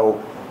it.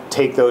 So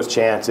take those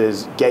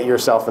chances, get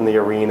yourself in the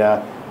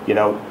arena,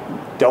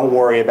 don't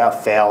worry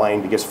about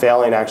failing, because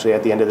failing actually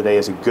at the end of the day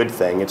is a good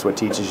thing. It's what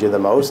teaches you the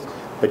most,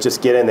 but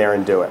just get in there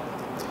and do it.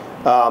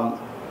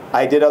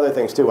 I did other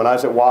things too. When I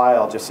was at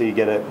Weil, just so you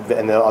get it,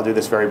 and I'll do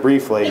this very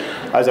briefly,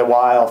 I was at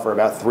Weil for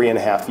about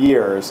 3.5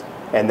 years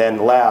and then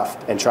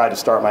left and tried to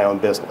start my own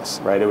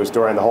business, right? It was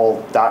during the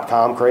whole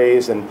 .com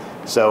craze, and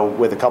so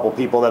with a couple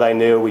people that I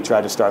knew, we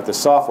tried to start this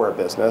software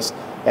business,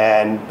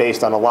 and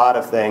based on a lot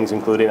of things,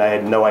 including I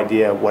had no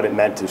idea what it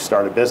meant to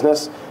start a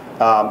business,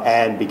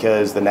 and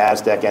because the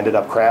NASDAQ ended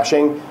up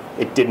crashing,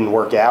 it didn't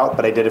work out,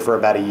 but I did it for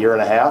about 1.5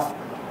 years.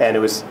 And it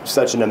was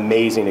such an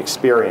amazing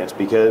experience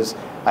because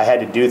I had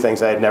to do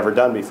things I had never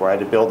done before. I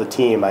had to build a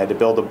team. I had to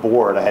build a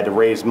board. I had to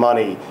raise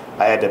money.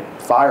 I had to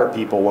fire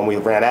people when we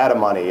ran out of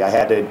money. I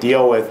had to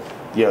deal with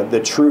the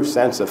true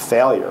sense of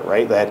failure,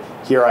 right? That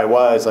here I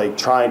was like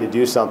trying to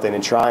do something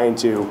and trying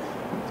to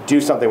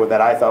do something that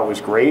I thought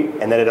was great,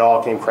 and then it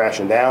all came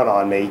crashing down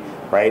on me,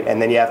 right?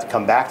 And then you have to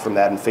come back from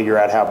that and figure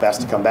out how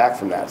best to come back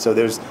from that. So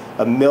there's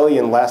a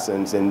million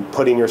lessons in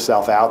putting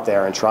yourself out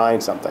there and trying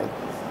something.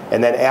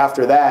 And then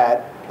after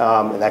that,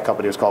 and that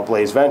company was called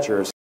Blaze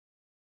Ventures,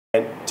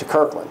 went to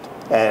Kirkland.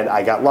 And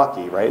I got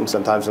lucky, right? And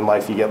sometimes in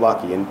life you get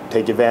lucky and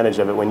take advantage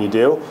of it when you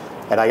do.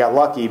 And I got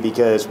lucky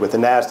because with the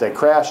NASDAQ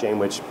crashing,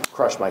 which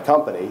crushed my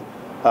company,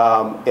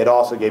 it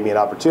also gave me an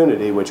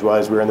opportunity, which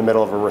was we were in the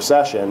middle of a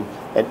recession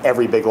and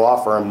every big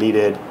law firm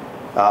needed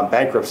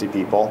bankruptcy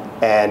people,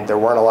 and there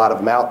weren't a lot of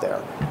them out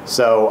there.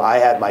 So I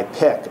had my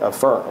pick of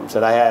firms,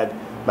 and I had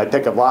my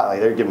pick of lot. Like,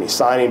 they were giving me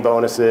signing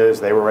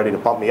bonuses. They were ready to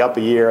bump me up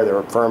a year. There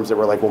were firms that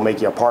were like, we'll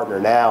make you a partner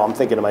now. I'm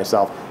thinking to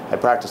myself, I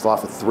practiced law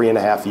for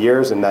 3.5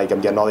 years, and like, I'm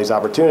getting all these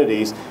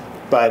opportunities.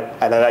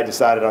 And then I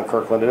decided on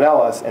Kirkland &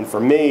 Ellis, and for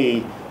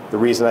me, the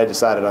reason I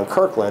decided on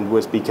Kirkland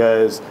was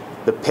because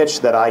the pitch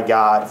that I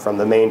got from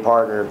the main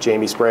partner,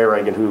 Jamie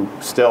Sprayregan, who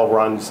still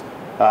runs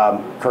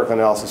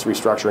Kirkland & Ellis'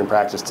 restructuring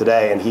practice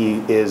today, and he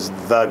is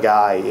the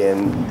guy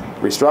in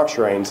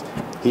restructurings.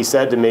 He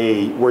said to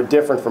me, we're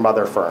different from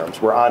other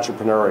firms. We're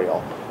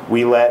entrepreneurial.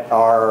 We let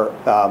our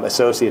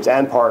associates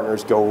and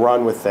partners go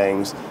run with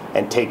things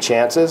and take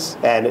chances,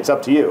 and it's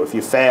up to you. If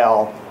you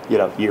fail,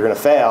 you're going to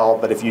fail,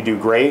 but if you do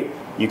great,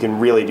 you can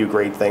really do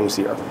great things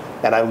here.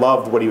 And I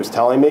loved what he was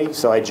telling me,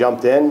 so I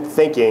jumped in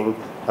thinking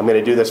I'm going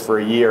to do this for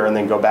a year and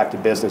then go back to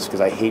business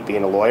because I hate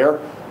being a lawyer.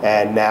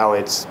 And now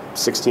it's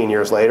 16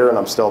 years later and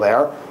I'm still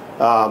there.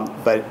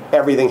 But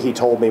everything he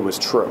told me was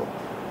true.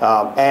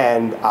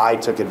 And I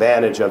took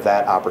advantage of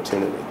that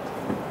opportunity.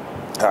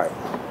 All right.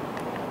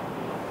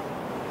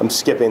 I'm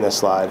skipping this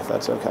slide if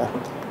that's okay.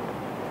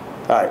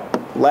 All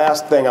right.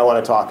 Last thing I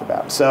want to talk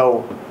about.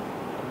 So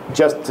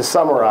just to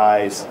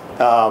summarize,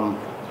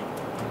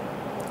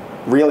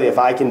 really, if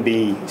I can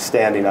be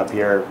standing up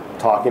here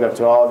talking up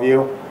to all of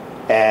you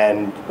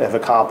and have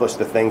accomplished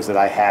the things that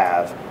I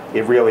have,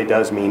 it really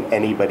does mean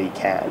anybody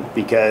can.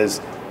 Because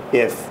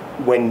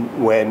when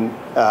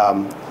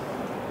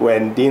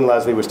Dean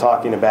Leslie was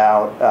talking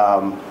about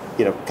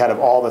kind of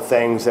all the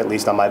things, at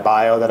least on my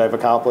bio, that I've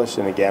accomplished,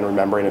 and again,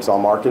 remembering it's all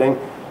marketing,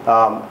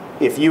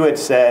 if you had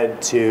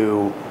said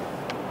to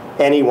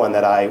anyone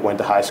that I went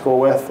to high school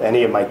with,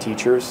 any of my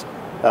teachers,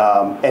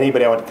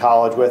 anybody I went to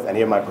college with,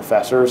 any of my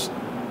professors,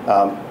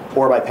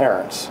 or my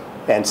parents,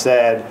 and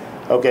said,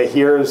 okay,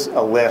 here's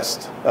a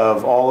list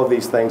of all of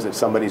these things that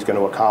somebody's going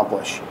to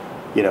accomplish,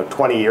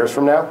 20 years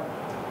from now,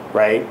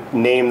 right?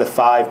 Name the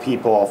 5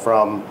 people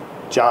from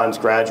John's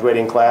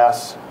graduating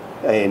class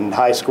in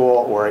high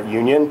school or at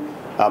Union.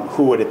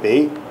 Who would it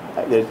be?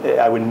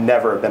 I would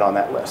never have been on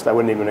that list. I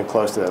wouldn't even have been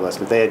close to that list.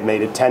 If they had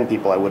made it 10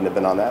 people, I wouldn't have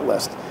been on that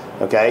list,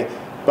 okay?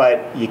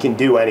 But you can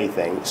do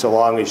anything so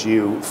long as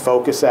you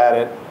focus at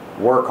it,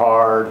 work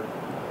hard,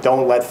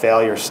 don't let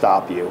failure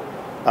stop you.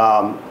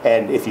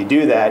 And if you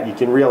do that, you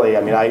can really,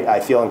 I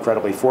feel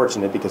incredibly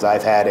fortunate because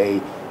I've had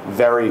a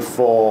very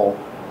full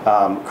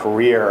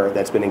career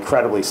that's been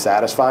incredibly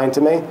satisfying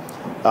to me.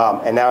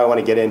 And now I want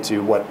to get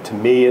into what to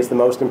me is the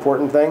most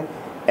important thing.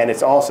 And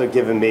it's also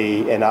given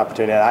me an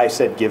opportunity. And I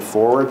said give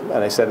forward,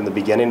 and I said in the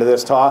beginning of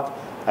this talk,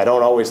 I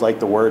don't always like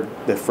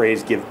the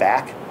phrase give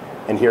back.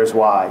 And here's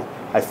why.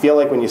 I feel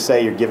like when you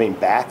say you're giving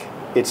back,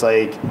 it's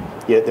like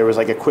there was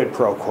like a quid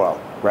pro quo,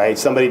 right?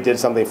 Somebody did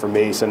something for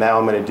me, so now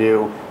I'm going to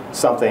do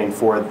something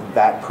for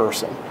that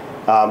person.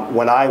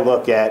 When I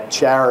look at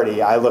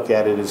charity, I look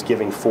at it as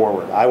giving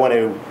forward.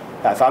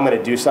 If I'm going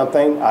to do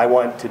something, I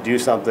want to do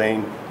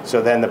something so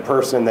then the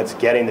person that's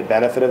getting the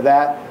benefit of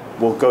that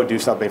will go do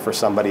something for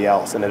somebody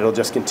else, and it'll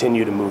just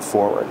continue to move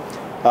forward.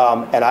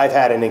 And I've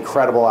had an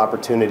incredible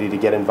opportunity to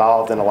get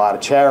involved in a lot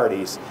of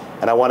charities,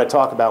 and I want to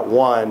talk about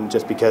one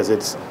just because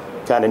it's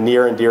kind of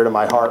near and dear to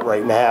my heart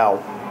right now,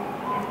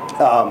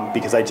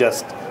 because I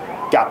just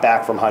got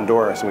back from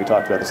Honduras, and we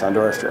talked about this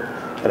Honduras trip,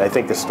 and I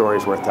think this story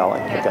is worth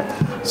telling. Yeah.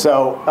 Okay.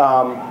 So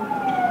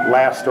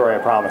last story, I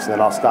promise, and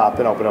then I'll stop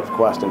and open up to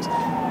questions.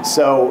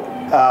 So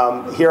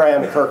here I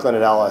am at Kirkland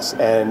 & Ellis,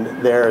 and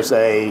there's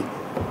a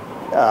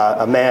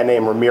man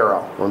named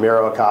Ramiro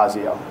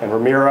Ocasio. And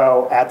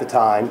Ramiro, at the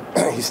time,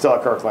 he's still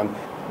at Kirkland,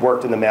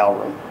 worked in the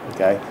mailroom,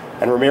 okay?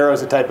 And Ramiro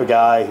is the type of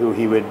guy who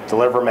he would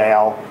deliver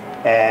mail,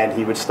 and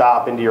he would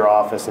stop into your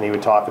office, and he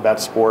would talk about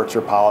sports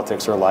or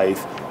politics or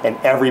life, and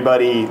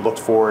everybody looked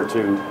forward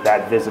to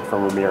that visit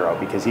from Ramiro,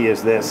 because he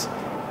is this,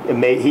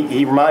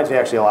 he reminds me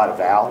actually a lot of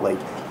Val. Like,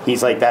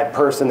 he's like that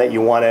person that you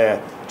want to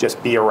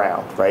just be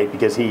around, right?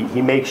 Because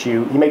he makes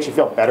you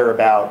feel better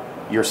about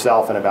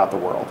yourself and about the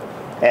world.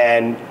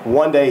 And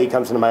one day he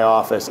comes into my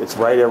office, it's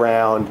right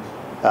around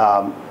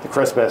the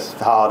Christmas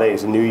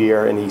holidays and New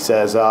Year, and he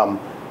says,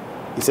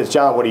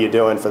 John, what are you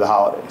doing for the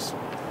holidays?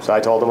 So I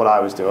told him what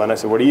I was doing. I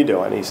said, what are you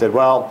doing? And he said,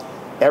 well,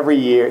 every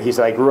year, he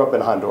said, I grew up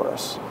in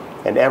Honduras.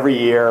 And every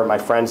year, my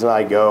friends and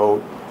I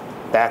go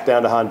back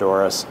down to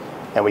Honduras,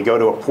 and we go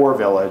to a poor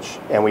village,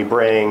 and we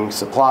bring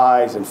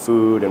supplies and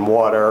food and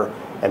water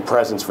and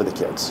presents for the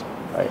kids,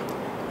 right?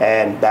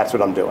 And that's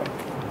what I'm doing.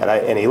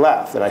 And he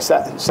left, and I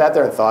sat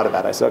there and thought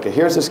about it. I said, okay,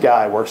 here's this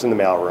guy, works in the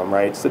mailroom,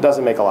 right? So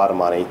doesn't make a lot of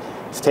money.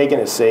 He's taking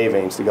his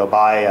savings to go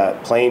buy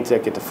a plane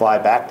ticket to fly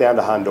back down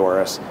to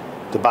Honduras,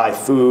 to buy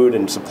food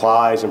and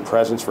supplies and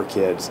presents for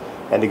kids,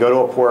 and to go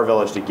to a poor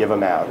village to give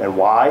them out. And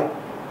why?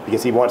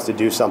 because he wants to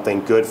do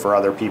something good for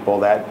other people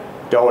that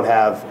don't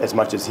have as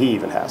much as he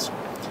even has.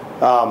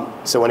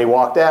 So when he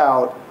walked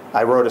out,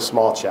 I wrote a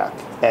small check,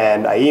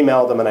 and I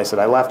emailed him and I said,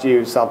 I left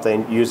you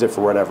something, use it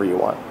for whatever you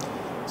want.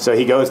 So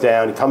he goes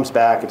down, he comes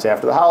back, it's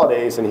after the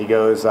holidays, and he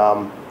goes,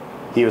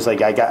 he was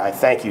like, I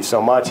thank you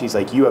so much. He's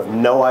like, you have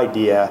no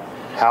idea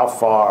how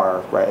far,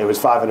 right, it was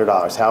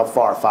 $500, how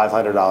far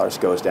 $500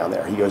 goes down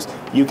there. He goes,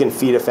 you can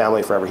feed a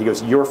family forever. He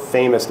goes, you're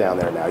famous down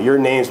there now. Your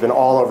name's been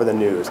all over the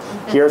news.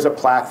 Here's a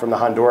plaque from the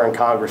Honduran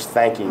Congress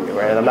thanking you,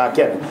 right? And I'm not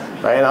kidding,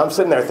 right? And I'm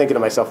sitting there thinking to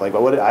myself, like,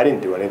 well, I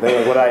didn't do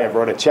anything. Like, I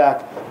wrote a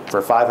check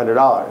for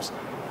 $500.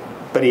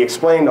 But he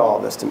explained all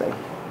of this to me.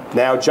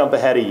 Now jump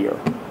ahead a year.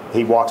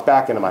 He walks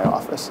back into my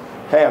office.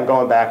 Hey, I'm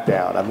going back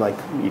down. I'm like,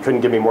 you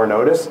couldn't give me more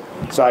notice?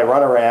 So I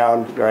run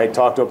around, right,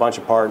 talk to a bunch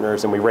of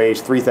partners, and we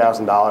raise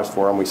 $3,000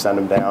 for him. We send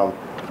him down.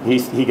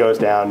 He goes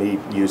down, he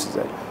uses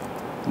it.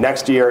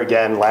 Next year,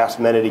 again, last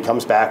minute, he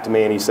comes back to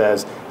me and he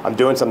says, I'm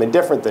doing something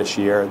different this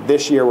year.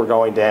 This year, we're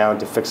going down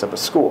to fix up a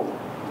school.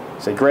 I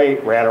said,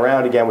 great, ran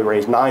around again. We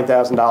raised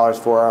 $9,000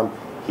 for him.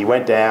 He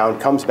went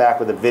down, comes back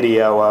with a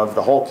video of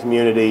the whole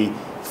community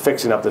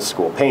fixing up the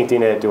school,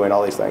 painting it, doing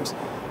all these things.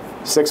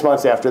 6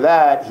 months after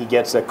that, he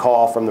gets a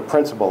call from the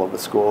principal of the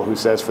school who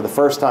says, for the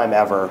first time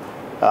ever,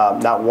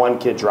 not one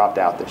kid dropped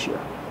out this year,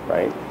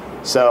 right?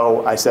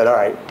 So I said, all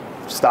right,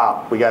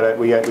 stop. We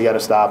gotta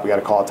stop. We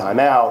gotta call a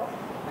timeout.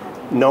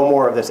 No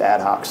more of this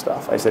ad hoc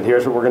stuff. I said,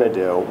 here's what we're gonna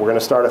do. We're gonna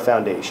start a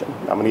foundation.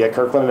 I'm gonna get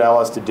Kirkland &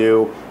 Ellis to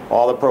do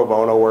all the pro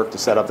bono work to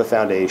set up the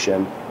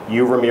foundation.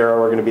 You,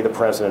 Ramiro, are gonna be the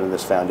president of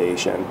this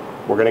foundation.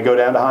 We're gonna go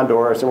down to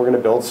Honduras and we're gonna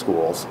build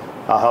schools.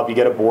 I'll help you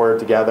get a board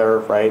together,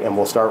 right? And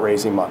we'll start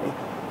raising money.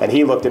 And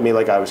he looked at me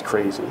like I was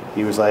crazy.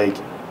 He was like,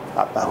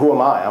 who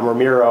am I? I'm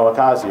Ramiro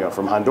Ocasio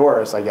from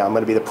Honduras. Like, I'm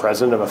going to be the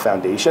president of a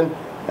foundation?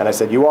 And I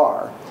said, you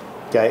are.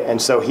 Okay.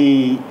 And so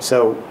he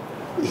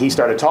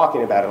started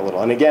talking about it a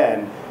little. And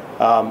again,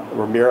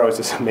 Ramiro is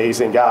this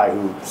amazing guy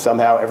who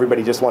somehow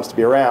everybody just wants to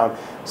be around.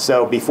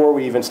 So before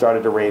we even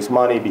started to raise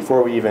money,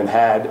 before we even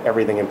had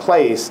everything in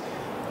place,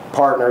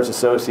 partners,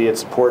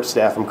 associates, support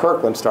staff from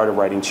Kirkland started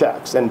writing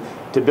checks. And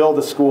to build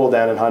a school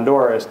down in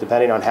Honduras,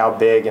 depending on how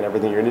big and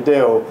everything you're going to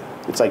do,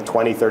 it's like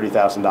 $20,000,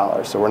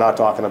 $30,000. So we're not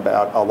talking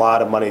about a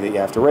lot of money that you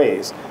have to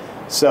raise.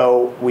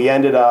 So we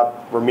ended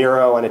up,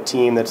 Ramiro and a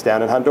team that's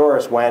down in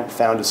Honduras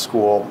found a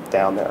school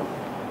down there.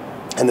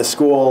 And the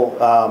school,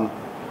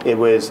 it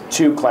was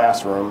 2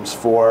 classrooms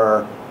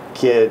for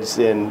kids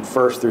in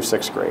 1st through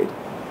 6th grade.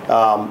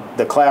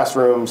 The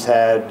classrooms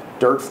had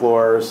dirt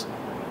floors,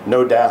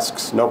 no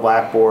desks, no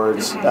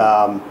blackboards.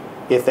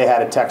 If they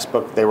had a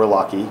textbook, they were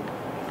lucky.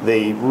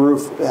 The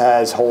roof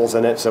has holes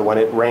in it, so when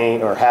it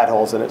rains, or had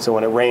holes in it, so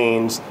when it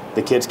rains,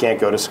 the kids can't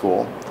go to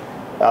school.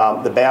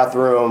 The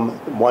bathroom,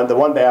 the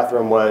one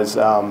bathroom was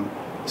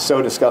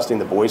so disgusting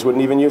the boys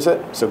wouldn't even use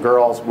it, so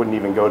girls wouldn't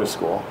even go to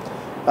school.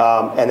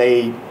 And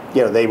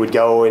they would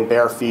go in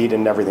bare feet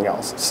and everything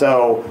else.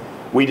 So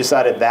we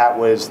decided that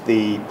was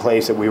the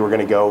place that we were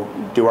going to go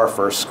do our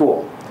first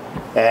school.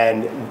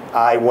 And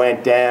I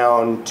went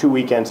down 2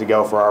 weekends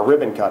ago for our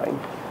ribbon cutting.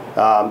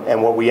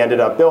 And what we ended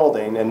up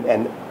building,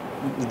 and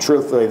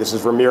truthfully, this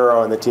is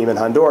Ramiro and the team in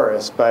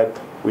Honduras, but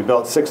we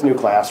built 6 new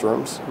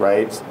classrooms,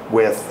 right,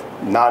 with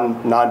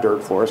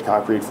non-dirt floors,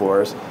 concrete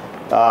floors,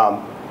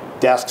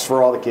 desks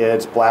for all the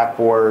kids,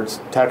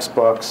 blackboards,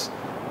 textbooks,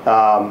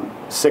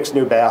 6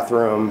 new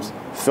bathrooms,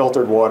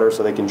 filtered water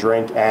so they can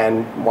drink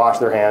and wash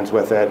their hands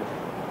with it.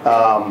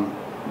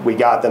 We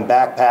got them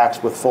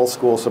backpacks with full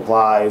school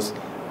supplies.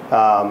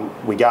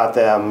 We got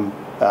them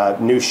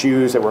new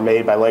shoes that were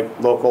made by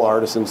local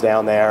artisans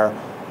down there.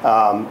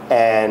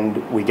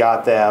 And we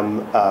got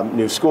them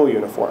new school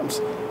uniforms.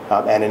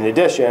 And in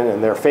addition,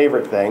 and their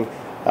favorite thing,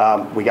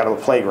 we got them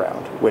a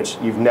playground, which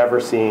you've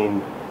never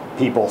seen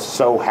people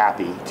so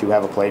happy to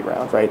have a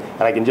playground, right?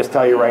 And I can just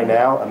tell you right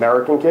now,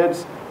 American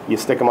kids, you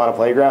stick them on a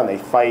playground, they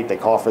fight, they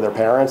call for their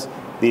parents.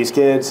 These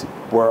kids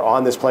were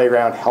on this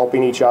playground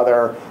helping each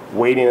other,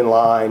 waiting in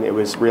line. It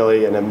was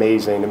really an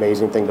amazing,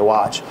 amazing thing to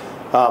watch.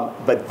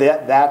 But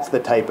that's the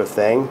type of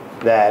thing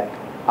that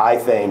I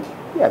think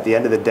at the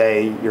end of the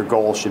day, your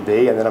goal should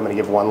be, and then I'm going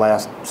to give one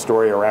last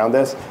story around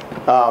this,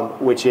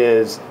 which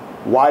is,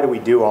 why do we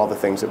do all the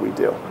things that we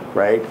do,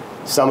 right?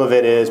 Some of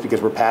it is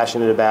because we're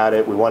passionate about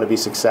it, we want to be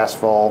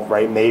successful,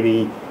 right?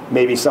 Maybe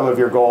some of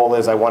your goal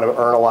is, I want to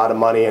earn a lot of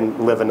money and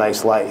live a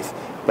nice life.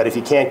 But if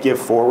you can't give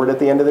forward at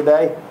the end of the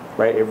day,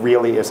 right, it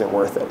really isn't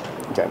worth it.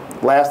 Okay.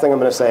 Last thing I'm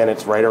going to say, and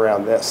it's right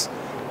around this.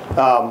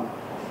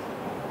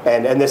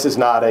 And this is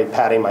not a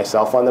patting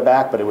myself on the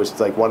back, but it was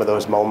like one of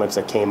those moments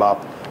that came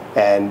up.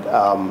 And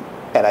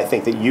I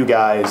think that you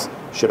guys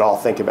should all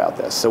think about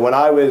this. So when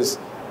I was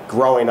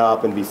growing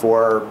up and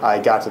before I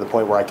got to the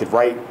point where I could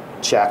write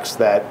checks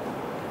that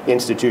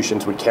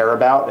institutions would care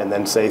about and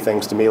then say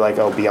things to me like,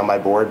 oh, be on my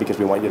board because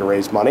we want you to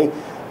raise money,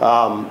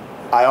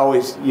 I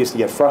always used to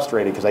get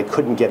frustrated because I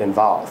couldn't get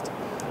involved.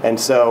 And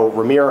so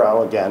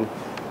Ramiro, again,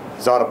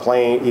 he's on a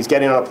plane, he's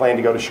getting on a plane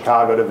to go to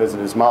Chicago to visit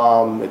his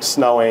mom. It's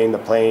snowing, the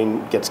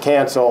plane gets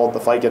canceled,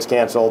 the flight gets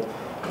canceled.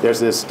 there's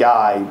this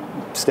guy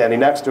standing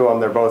next to him.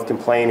 They're both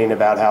complaining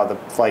about how the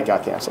flight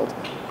got canceled.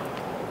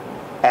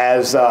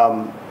 As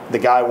the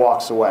guy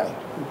walks away,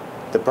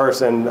 the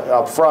person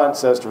up front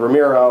says to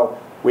Ramiro,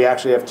 we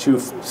actually have 2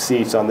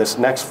 seats on this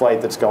next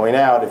flight that's going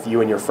out if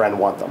you and your friend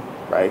want them,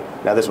 right?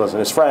 Now, this wasn't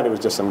his friend, it was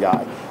just some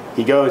guy.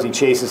 He goes, he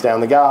chases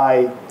down the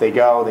guy,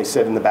 they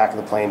sit in the back of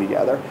the plane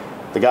together.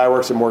 The guy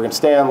works at Morgan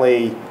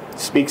Stanley,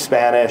 speaks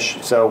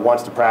Spanish, so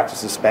wants to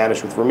practice his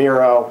Spanish with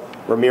Ramiro.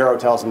 Ramiro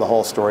tells him the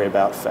whole story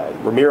about Faye.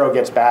 Ramiro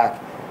gets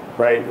back,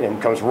 right,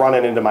 and comes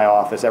running into my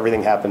office.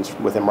 Everything happens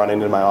with him running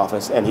into my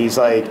office, and he's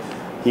like,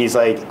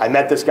 I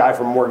met this guy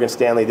from Morgan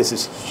Stanley. This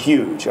is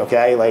huge,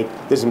 okay? Like,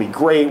 this is gonna be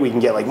great. We can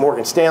get like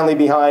Morgan Stanley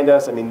behind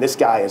us. I mean, this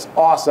guy is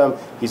awesome.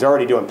 He's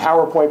already doing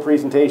PowerPoint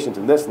presentations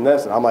and this and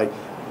this. And I'm like,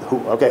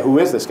 who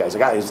is this guy? He's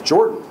like, it's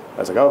Jordan. I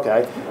was like,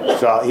 okay.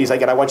 So he's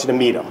like, and I want you to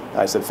meet him.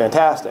 I said,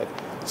 fantastic.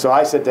 So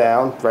I sit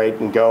down, right,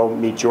 and go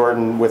meet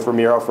Jordan with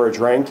Ramiro for a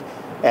drink.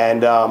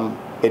 And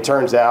it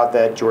turns out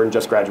that Jordan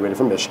just graduated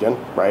from Michigan,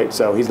 right?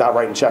 So he's not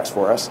writing checks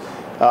for us.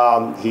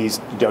 He's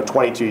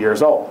 22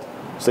 years old.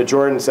 So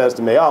Jordan says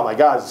to me, oh my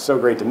God, it's so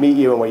great to meet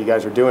you, and what you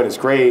guys are doing is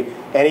great.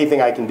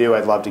 Anything I can do,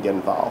 I'd love to get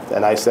involved.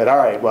 And I said, all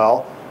right,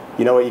 well,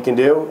 you know what you can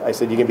do? I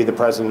said, you can be the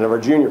president of our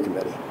junior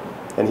committee.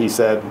 And he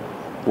said,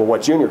 well,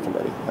 what junior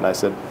committee? And I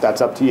said, that's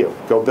up to you.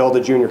 Go build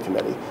a junior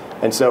committee.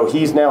 And so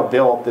he's now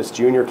built this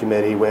junior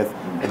committee with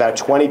about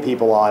 20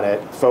 people on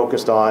it,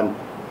 focused on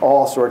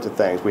all sorts of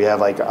things. We have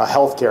like a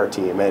healthcare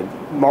team, a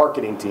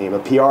marketing team, a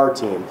PR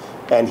team,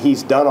 and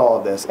he's done all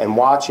of this. And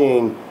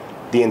watching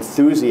the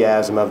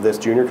enthusiasm of this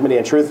junior committee,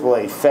 and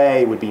truthfully,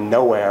 Faye would be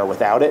nowhere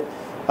without it.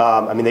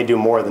 I mean, they do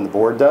more than the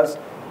board does.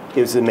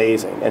 It's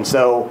amazing. And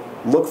so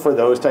look for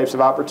those types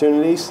of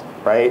opportunities,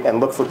 right? And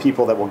look for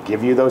people that will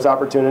give you those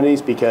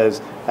opportunities,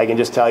 because I can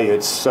just tell you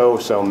it's so,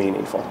 so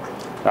meaningful.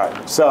 All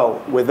right,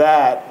 so with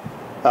that,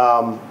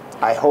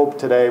 I hope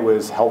today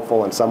was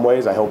helpful in some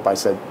ways. I hope I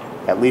said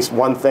at least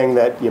one thing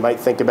that you might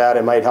think about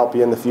and might help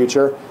you in the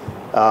future.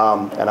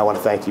 And I want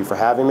to thank you for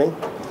having me.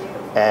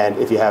 And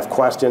if you have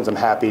questions, I'm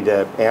happy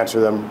to answer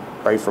them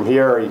right from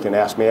here, or you can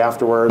ask me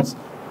afterwards.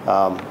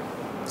 So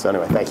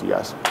anyway, thank you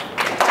guys.